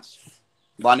 2.5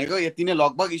 भनेको यति नै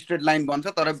लगभग स्ट्रेट लाइन बन्छ,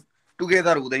 तर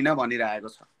टुगेदर हुँदैन भनिरहेको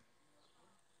छ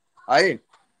है।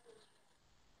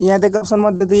 यहाँ त अप्सन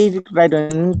मध्ये त राइट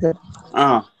होइन सर।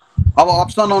 अब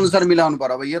अप्सन अनुसार मिलाउनु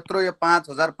पर्यो। अब यत्रो यो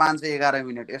 5511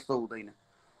 मिनेट यस्तो हुँदैन।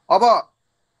 अब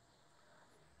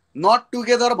नट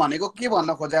टुगेदर भनेको के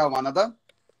भन्न खोज्या हो भन त?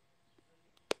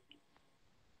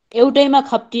 एउटैमा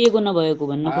खप्टिएको नभएको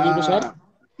भन्न खोजेको सर।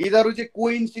 यिनीहरू चाहिँ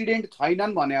कोइन्सिडेन्ट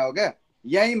छैनन् भने हो क्या।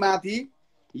 यही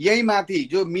माथि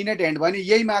जो मिनेट एन्ड भयो नि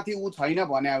यही माथि ऊ छैन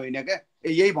भने होइन क्या,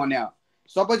 यही भने हो।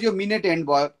 सपोज यो मिनेट एन्ड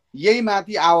भयो, यही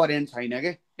माथि आवर एन्ड छैन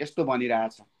क्या, यस्तो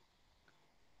भनिरहेछ।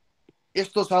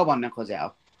 यस्तो छ भन्न खोज्या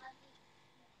हो।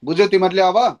 बुझ्यौ तिमीहरूले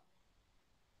अब?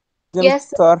 यस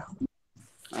सर।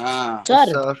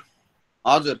 सर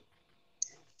हजुर।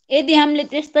 यदि हामीले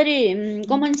त्यसरी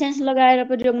कमन सेन्स लगाएर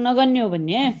प्रयोग नगर्ने हो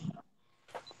भने,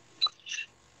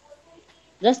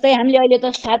 जस्तै हामीले अहिले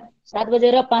त 7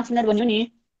 बजेर 5 मिनट भन्यो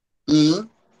नि,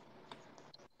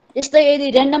 त्यस्तै यदि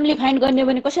र्यान्डमली फाइन्ड गर्ने हो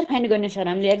भने कसरी फाइन्ड गर्ने सर?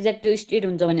 हामीले एक्ज्याक्ट त्यो स्टेट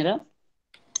हुन्छ भनेर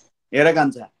हेर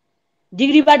कान्छा,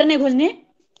 डिग्रीबाट नै खोज्ने?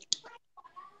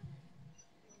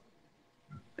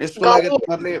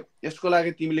 यसको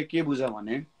लागि तिमीले के बुझ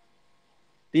भने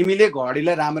तिमीले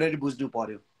घडीलाई राम्ररी बुझ्नु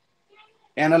पर्यो।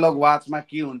 एनालग वाचमा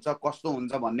के हुन्छ कस्तो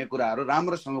हुन्छ भन्ने कुराहरू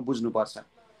राम्रोसँग बुझ्नुपर्छ।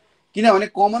 किनभने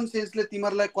कमन सेन्सले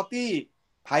तिमीहरूलाई कति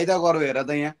फाइदा गर्यो हेर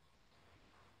त। यहाँ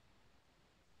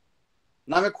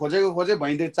नभए खोजे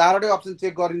भइन्थ्यो, 4वटै अप्सन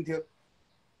चेक गरिन्थ्यो।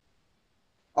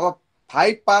 अब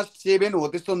 5 past 7 हो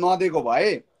त्यस्तो नदिएको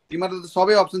भए तिमीहरूले त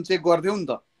सबै अप्सन चेक गर्थ्यौ नि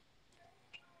त।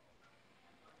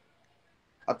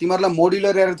 तिमीहरूलाई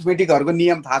मोड्युलर एरिथमेटिकहरूको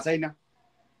नियम थाहा छैन,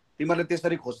 तिमीहरूले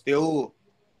त्यसरी खोज्थ्यौ।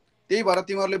 त्यही भएर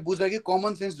तिमीहरूले बुझ कि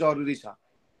कमन सेन्स जरुरी छ।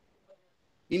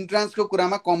 इन्ट्रान्सको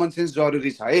कुरामा कमन सेन्स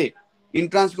जरुरी छ है।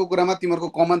 इन्ट्रान्सको कुरामा तिमीहरूको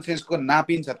कमन सेन्सको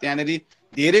नापिन्छ। त्यहाँनिर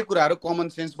धेरै कुराहरू कमन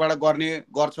सेन्सबाट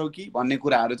गर्छौ कि भन्ने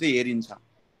कुराहरू चाहिँ हेरिन्छ।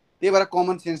 त्यही भएर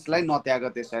कमन सेन्सलाई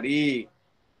नत्याग, त्यसरी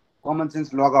कमन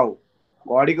सेन्स लगाऊ।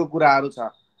 घडीको कुराहरू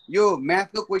छ, यो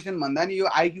म्याथको क्वेसन भन्दा नि यो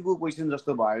आइक्यूको क्वेसन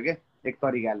जस्तो भयो क्या एक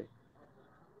तरिकाले।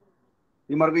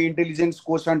 तिमीहरूको इन्टेलिजेन्स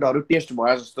कोसन्टहरू टेस्ट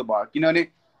भयो जस्तो भयो। किनभने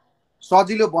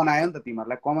सजिलो बनायो नि त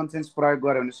तिमीहरूलाई। कमन सेन्स प्रयोग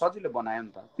गर्यो भने सजिलो बनायो नि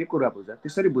त। त्यो कुरा बुझ,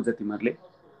 त्यसरी बुझ तिमीहरूले।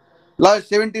 ल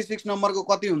 76 नम्बरको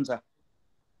कति हुन्छ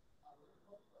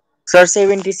सर?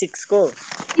 76 को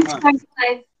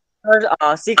 625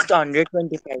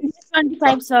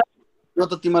 625 सर। यो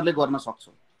त तिमीहरूले गर्न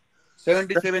सक्छौ।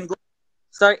 77 को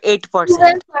सर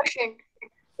 8%।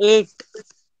 8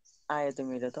 आयो त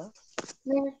मेरो त।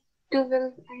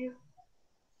 12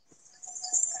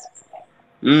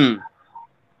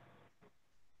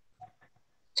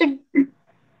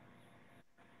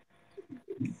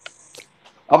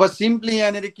 अब सिम्पली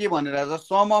यहाँनिर के भनिरहेछ?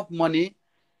 Some of money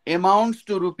amounts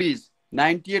to rupees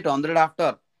 9800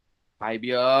 after 5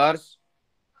 years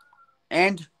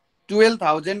and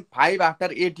 12,005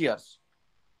 after 8 years।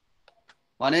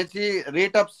 भनेपछि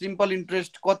रेट अफ सिम्पल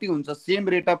इन्ट्रेस्ट कति हुन्छ? Same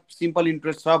rate of simple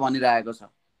interest छ भनिरहेको छ।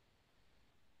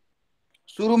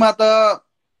 सुरुमा त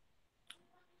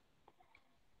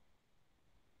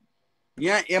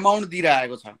यहाँ एमाउन्ट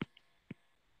दिइरहेको छ।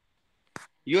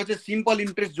 यो चाहिँ सिम्पल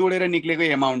इन्ट्रेस्ट जोडेर निक्लेको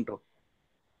एमाउन्ट हो।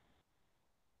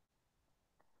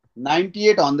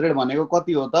 9800 भनेको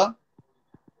कति हो त?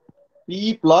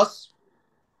 P plus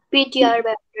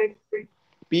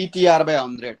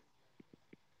PTR/100।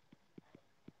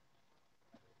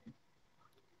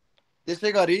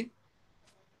 त्यसै गरी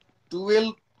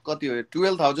 12 कति हो?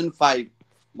 12,005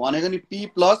 भनेको नि p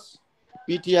प्लस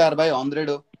ptr/100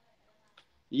 हो।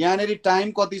 यहाँनेरि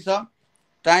टाइम कति छ?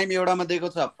 टाइम एउटामा दिएको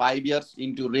छ 5 इयर्स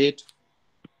इन्टु रेट,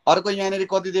 अर्को यहाँनेरि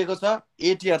कति दिएको छ?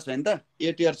 8 इयर्स हैन त,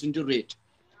 8 इयर्स इन्टु रेट।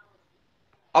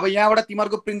 अब यहाँबाट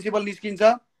तिमीहरूको प्रिन्सिपल निस्किन्छ।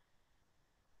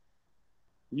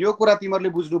 यो कुरा तिमीहरूले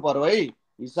बुझ्नु पर्यो है,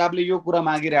 हिसाबले यो कुरा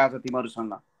मागिरहेको छ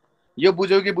तिमीहरूसँग। यो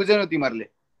बुझ्यौ कि बुझेनौ तिमीहरूले?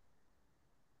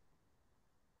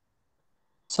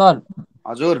 सर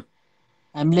हजुर,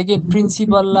 हामीले के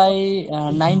प्रिन्सिपललाई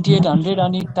 9800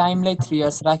 अनि टाइमलाई 3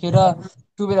 इयर्स राखेर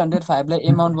 1205 लाई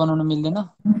एमाउन्ट बनाउन मिल्दैन?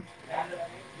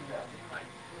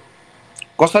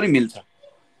 कसरी मिल्छ?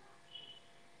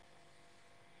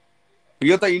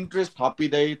 यो त इन्ट्रेस्ट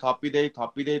थपिँदै थपिँदै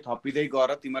थपिँदै थपिँदै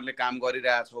गएर तिमीहरूले काम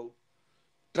गरिरहेछौ।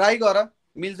 ट्राई गर,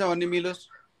 मिल्छ भने मिलोस्।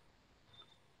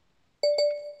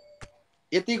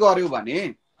 यति गर्यो भने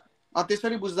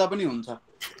त्यसरी बुझ्दा पनि हुन्छ।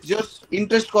 जस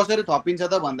इन्ट्रेस्ट कसरी थपिन्छ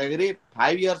त भन्दाखेरि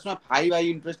 5 इयर्समा 5i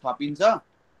इन्ट्रेस्ट थपिन्छ,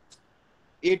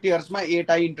 8 इयर्समा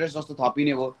 8i इन्ट्रेस्ट जस्तो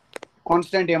थपिने हो।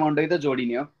 कन्स्टेन्ट एमाउन्टै त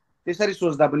जोडिने हो। त्यसरी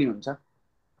सोच्दा पनि हुन्छ,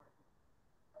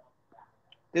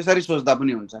 त्यसरी सोच्दा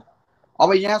पनि हुन्छ।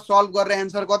 अब यहाँ सल्भ गरेर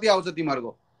एन्सर कति आउँछ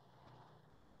तिमीहरूको?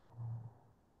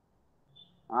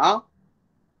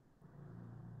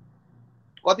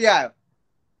 कति आयो?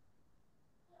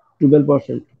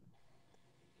 12%।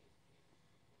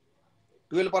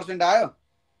 12% आयो।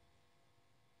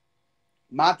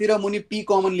 माथि र मुनि p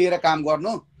कमन लिएर काम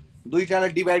गर्नु, दुईटालाई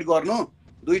डिभाइड गर्नु,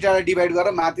 दुईटालाई डिभाइड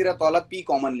गरेर माथि र तल p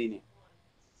कमन लिने,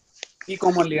 p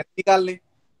कमन लिएर निकाल्ने।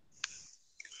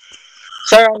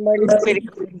 सर मैले फेरि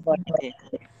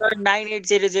सर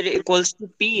 9800 इक्वल्स टु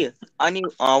p अनि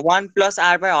 1 plus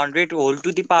r/100 whole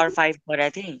to the power 5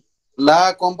 गरेको थिएँ।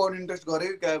 ला कम्पाउन्ड इन्ट्रेस्ट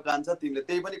गर्यो क्या कान्छ तिमीले?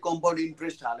 त्यही पनि कम्पाउन्ड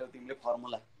इन्ट्रेस्ट हाल्यौ तिमीले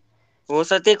फर्मुला। हो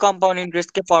सर, त्यही कम्पाउन्ड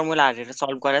इन्ट्रेस्टकै फर्मुला हालेर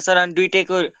सल्भ गरेँ सर। अनि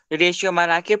दुईटैको रेसियोमा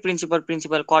राखेँ,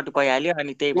 प्रिन्सिपल कट भइहाल्यो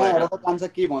अनि त्यही भएर। कान्छ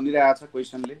के भनिरहेको छ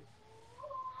क्वेसनले?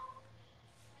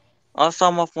 A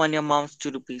sum of money amounts to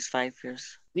 ₹5 years.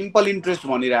 Simple interest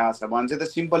भनिरहेको छ भने चाहिँ त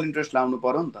सिम्पल इन्ट्रेस्ट लाउनु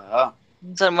पर्यो नि त।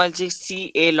 सर मैले चाहिँ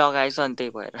CA लगाएछु अनि त्यही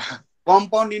भएर।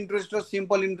 कम्पाउन्ड इन्ट्रेस्ट र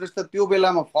सिम्पल इन्ट्रेस्ट त त्यो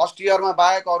बेलामा फर्स्ट इयरमा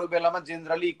बाहेक अरू बेलामा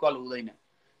जेनरली इक्वल हुँदैन,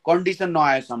 कन्डिसन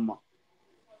नआएसम्म।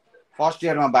 फर्स्ट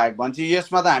इयरमा बाहेक भन्छ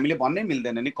यसमा त हामीले भन्नै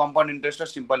मिल्दैन नि कम्पाउन्ड इन्ट्रेस्ट र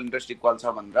सिम्पल इन्ट्रेस्ट इक्वल छ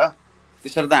भनेर।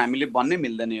 त्यसरी त हामीले भन्नै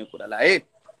मिल्दैन यो कुरालाई है।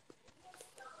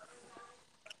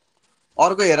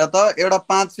 अर्को हेर त, एउटा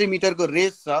 500 मिटरको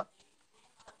रेस छ,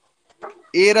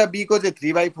 ए र बी को चाहिँ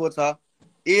 3/4 छ।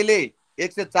 ए ले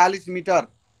 140 मिटर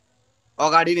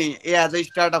अगाडि नै ए as a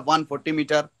start of 140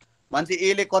 metre भन्छ।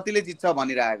 ए ले कतिले जित्छ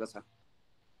भनिरहेको छ।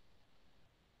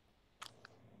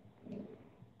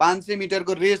 500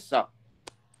 मिटरको रेस छ,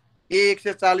 ए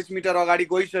 140 मिटर अगाडि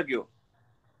गइसक्यो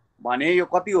भने यो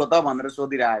कति हो त भनेर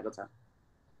सोधिरहेको छ।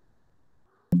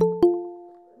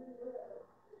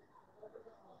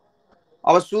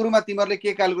 अब सुरुमा तिमीहरूले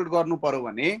के क्याल्कुलेट गर्नु पर्यो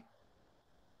भने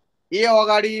ए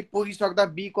अगाडि पुगिसक्दा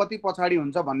बी कति पछाडि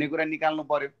हुन्छ भन्ने कुरा निकाल्नु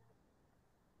पर्यो।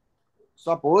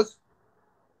 सपोज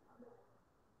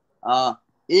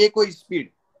ए को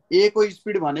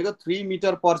स्पिड भनेको 3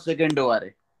 मिटर पर सेकेन्ड हो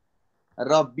अरे,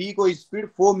 र बी को स्पिड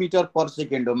 4 मिटर पर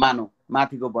सेकेन्ड हो मानौ,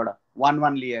 माथिकोबाट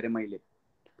 1 लिए अरे मैले।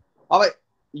 अब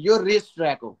यो रेस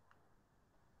ट्र्याक हो,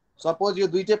 सपोज यो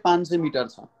दुईटै 500 मिटर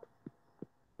छ।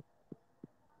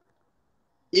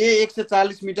 ए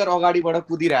 140 मिटर अगाडिबाट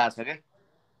कुदिरहेछ क्या,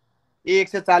 ए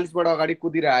 140 बाट अगाडि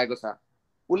कुदिरहेको छ,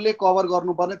 उसले कभर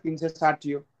गर्नुपर्ने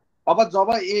 360 हो। अब जब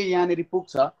ए यहाँनेरि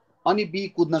पुग्छ अनि बी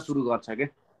कुद्न सुरु गर्छ क्या,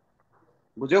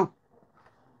 बुझ्यौ?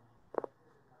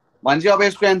 भनेपछि अब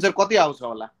यसको एन्सर कति आउँछ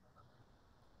होला?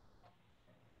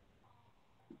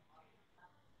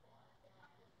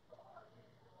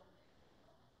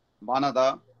 भन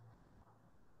त।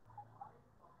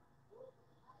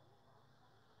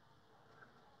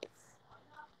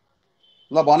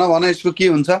 ल भन भन यसको के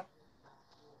हुन्छ?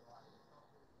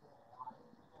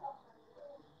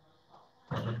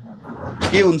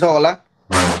 के हुन्छ होला?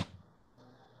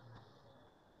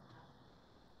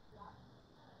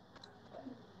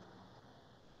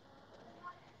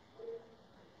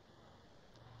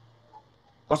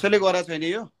 कसैले गरेको छैन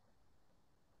यो?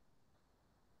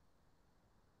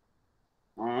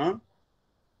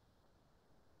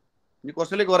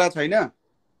 कसैले गरेको छैन?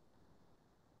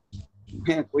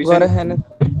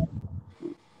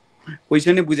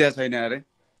 क्वेसनै बुझेको छैन अरे।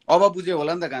 अब बुझ्यो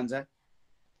होला नि त कान्छा।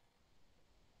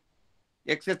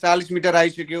 140 मिटर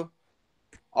आइसक्यो।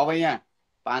 अब यहाँ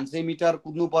 500 मिटर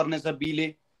कुद्नु पर्ने छ बीले,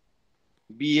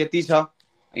 बी यति छ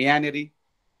यहाँनेरि।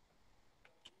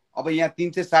 अब यहाँ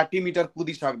 360 मिटर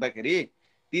कुदिसक्दाखेरि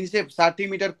 360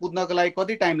 मिटर कुद्नको लागि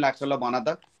कति टाइम लाग्छ ल भन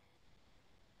त?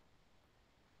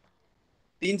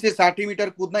 360 मिटर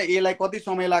कुद्न ए लाई कति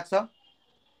समय लाग्छ?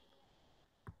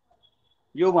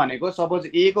 यो भनेको सपोज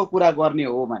ए को कुरा गर्ने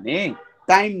हो भने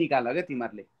टाइम निकाल के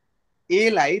तिमीहरुले। ए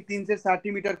लाई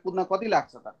 360 मिटर कुद्न कति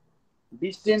लाग्छ त?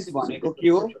 डिस्टेन्स भनेको के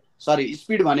हो? सरी,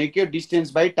 स्पिड भनेको के हो?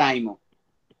 डिस्टेन्स बाइ टाइम हो।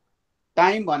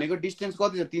 टाइम भनेको डिस्टेन्स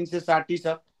कति छ? 360 छ,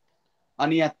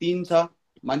 अनि यहाँ 3 छ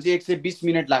भने 120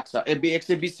 मिनेट लाग्छ,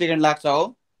 120 सेकेन्ड लाग्छ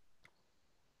हो।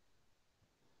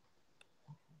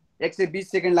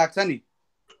 120 सेकेन्ड लाग्छ नि,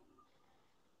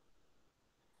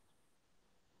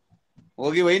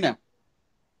 हो कि होइन?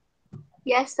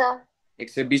 यस सर।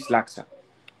 120 लाग्छ।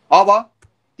 अब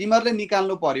तिमीहरुले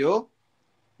निकाल्नु पर्यो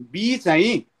बी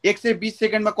चाहिँ 120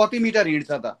 सेकेन्डमा कति मिटर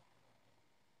हिँड्छ त?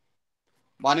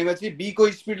 भनेपछि बी को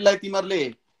स्पिडलाई तिमीहरुले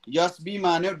एसबी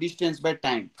मान्यो, डिस्टेन्स बाइ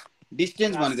टाइम।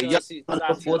 डिस्टेन्स भनेको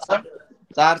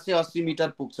 480 मिटर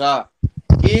पुग्छ।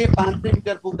 ए 500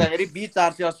 मिटर पुग्दाखेरि बी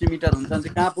 480 मिटर हुन्छ भने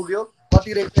कहाँ पुग्यो?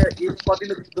 कति रहेछ? ए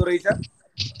कतिले पुग्दो रहेछ?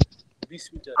 20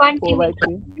 मिटर।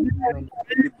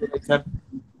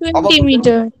 20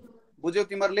 मिटर। बुझ्यौ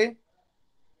तिमीहरुले?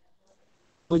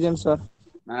 बुझ्यौं सर।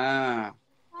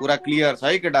 पुरा क्लियर छ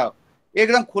है केटा?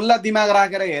 एकदम खुल्ला दिमाग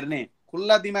राखेर हेर्ने,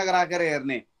 खुल्ला दिमाग राखेर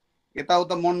हेर्ने,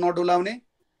 यताउता मन नडुलाउने,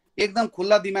 एकदम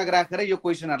खुल्ला दिमाग राखेर यो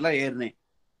क्वेशनहरुलाई हेर्ने।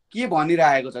 के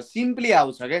भनिरहेको छ? सिम्पली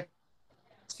आउँछ के,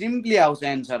 सिम्पली आउँछ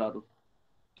एन्सरहरु,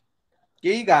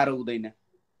 केही गाह्रो हुँदैन।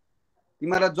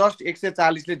 तिमीहरुलाई जस्ट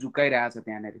 140 ले झुकाइरहेछ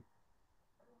त्यहाँनेरि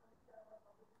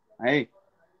है,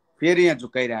 फेरि यहाँ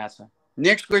झुकाइरहेछ।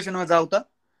 नेक्स्ट क्वेशनमा जाऊ त।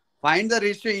 Find the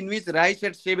ratio in which rice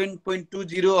at 7.20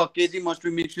 kg must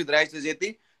be mixed with rice as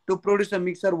यति to produce a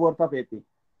mixture worth of यति।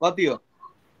 कति हो?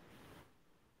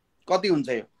 कति हुन्छ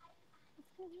यो?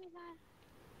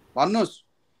 भन्नुस्।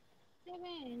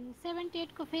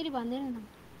 78 को फेरि भन्दैन न।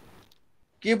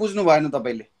 के बुझ्नु भएन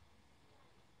तपाईले?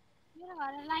 मेरो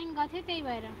घर लाइन गथे त्यही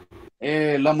भएर।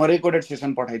 ए ल, म रेकर्डेड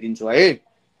सेसन पठाइदिन्छु है।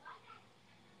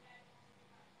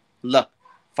 ल,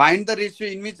 find the ratio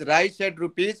in which rice at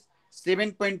rupees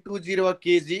 7.20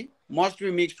 kg must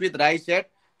be mixed with rice at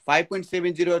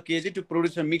 5.70 kg to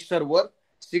produce a mixture worth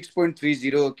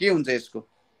 6.30। के हुन्छ यसको?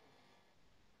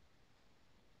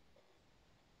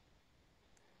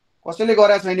 कसैले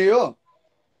गरे छैन यो?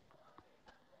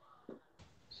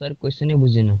 सर क्वेशनै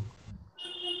बुझेन।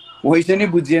 क्वेशनै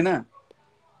बुझिएन?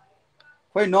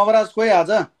 खोइ नवराज खोइ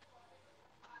आज?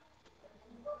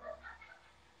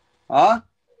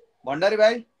 भण्डारी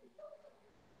भाइ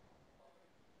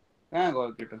कहाँ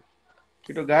गयो केटो?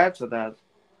 केटो गायब छ त आज।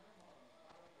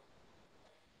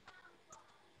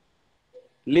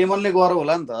 लेमनले गएर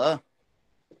होला नि त।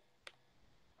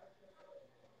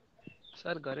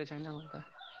 सर घरै छैन म त।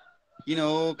 किन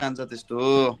हो कान्छ त्यस्तो?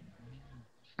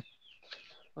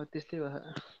 त्यस्तै भयो।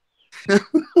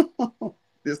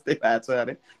 त्यस्तै भएको छ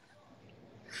अरे।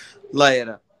 ल हेर,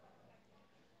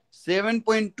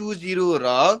 7.20 र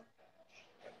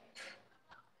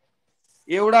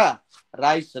एउटा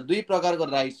राइस छ, दुई प्रकारको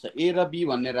राइस छ, ए र बी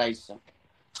भन्ने राइस छ।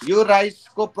 यो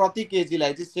राइसको प्रति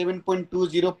केजीलाई चाहिँ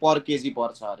 7.20 पर केजी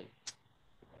पर्छ अरे,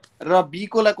 र बी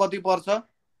कोलाई कति पर्छ?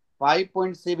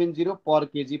 5.70 पर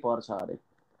केजी पर्छ अरे।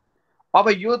 अब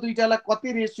यो दुईटालाई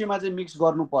कति रेशियोमा चाहिँ मिक्स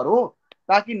गर्नु पर्यो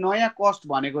ताकि नयाँ कस्ट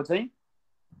भनेको चाहिँ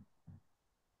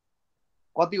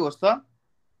कति होस् त?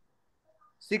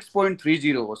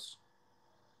 6.30 होस्।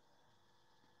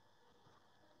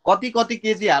 कति कति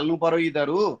केजी हाल्नु पर्यो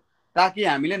यिनीहरू ताकि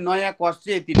हामीले नयाँ कस्ट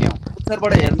चाहिँ यति ल्याउँ?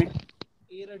 उत्तरबाट हेर्ने।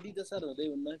 ए र डी त सर हुँदै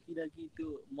हुन्न, किनकि त्यो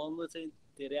महँगो चाहिँ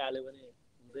धेरै हाल्यो भने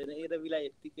हुँदैन। ए र बीलाई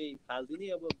यतिकै फाल्दिने।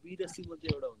 अब बी र सी मध्ये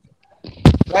एउटा हुन्छ।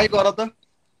 ट्राई गर त,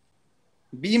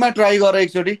 बीमा ट्राई गर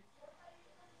एकचोटि।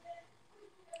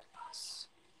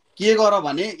 के गर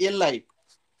भने यसलाई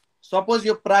सपोज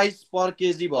यो प्राइस पर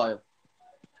केजी भयो,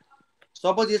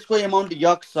 सपोज यसको एमाउन्ट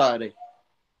यक्स छ अरे।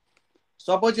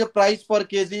 सपोज यो प्राइस पर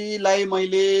केजीलाई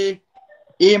मैले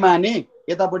ए माने,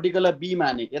 यतापट्टिकोलाई बी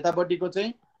माने, यतापट्टिको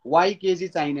चाहिँ वाई केजी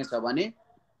चाहिनेछ भने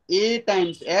ए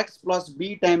times x plus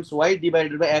be times Y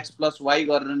divided by x plus Y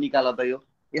गरेर निकाल त। यो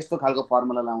यस्तो खालको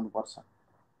फर्मुला लाउनु पर्छ।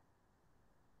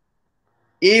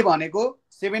 ए भनेको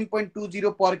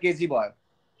 7.20 पर केजी भयो,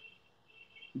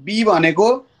 बी भनेको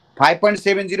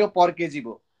 5.70 पर केजी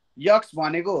भयो, यक्स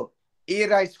भनेको ए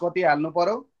राइस कति हाल्नु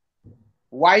पर्यो,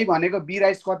 वाई भनेको बी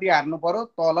राइस कति हाल्नु पर्यो,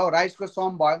 तल राइसको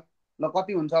सम भयो। ल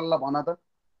कति हुन्छ ल भन त?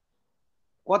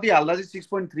 कति हाल्दा चाहिँ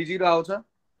 6.30 आउँछ?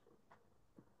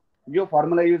 यो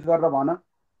फर्मुला युज गरेर भन।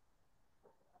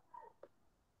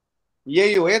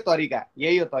 यही हो तरिका,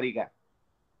 यही हो तरिका।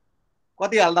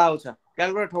 कति हाल्दा आउँछ?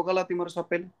 क्याल्कुलेटर ठोक ल तिम्रो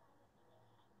सबैले।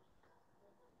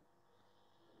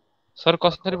 सर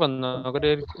कसरी भन्नु अगाडि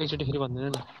एकचोटि फेरि भन्दिनु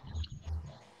नि।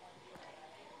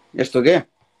 यस्तो के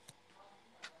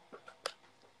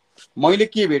मैले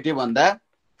के भेटेँ भन्दा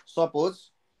सपोज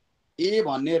ए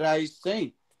भन्ने राइस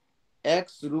चाहिँ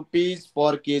x रुपीज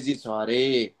पर केजी छ अरे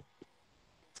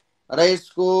र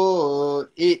यसको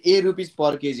ए रुपीज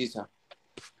पर केजी छ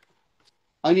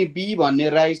अनि बी भन्ने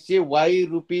राइस चाहिँ y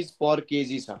रुपीज पर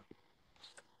केजी छ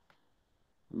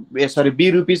sorry be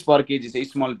rupees per KG छ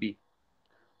स्मल बी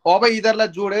अब यिनीहरूलाई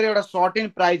जोडेर एउटा सर्टेन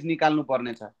प्राइस निकाल्नु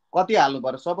पर्ने छ कति हाल्नु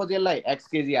पर्यो सपोज यसलाई x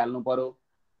केजी हाल्नु पर्यो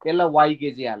यसलाई y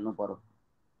केजी हाल्नु पर्यो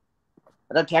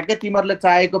र ठ्याक्कै तिमीहरूले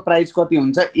चाहेको प्राइस कति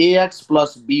हुन्छ ax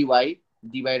plus by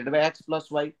divided by x plus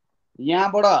y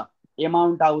यहाँबाट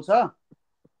एमाउन्ट आउँछ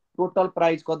टोटल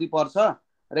प्राइस कति पर्छ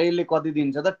र यसले कति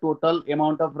दिन्छ त total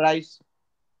amount of rice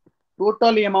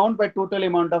total amount by total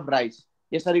amount of rice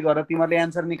यसरी गरेर तिमीहरूले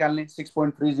आन्सर निकाल्ने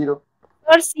 6.30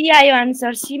 सर सी आयो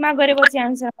आन्सर सीमा गरेपछि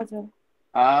आन्सर आउँछ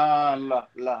ल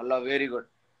ल ल भेरी गुड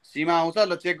सीमा आउँछ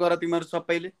ल चेक गर तिमीहरू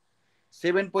सबैले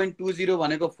 7.20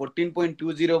 भनेको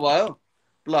 14.20 भयो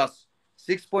प्लस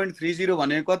 6.30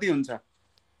 भनेको कति हुन्छ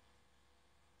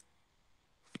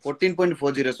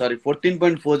 14.40 सरी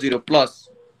 14.40 प्लस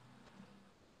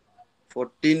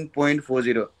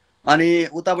 14.40 अनि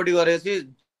उतापट्टि गरेपछि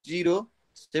 0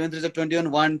 7 3 21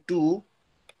 1 2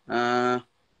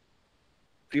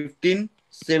 15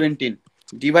 17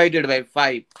 डिवाइडेड बाई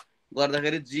 5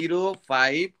 गर्दाखेरि 0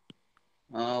 5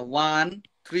 1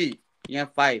 3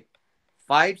 यहाँ 5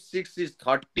 5 6 is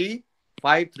 30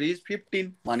 5 3 is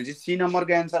 15 भनेपछि सी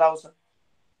नम्बरको एन्सर आउँछ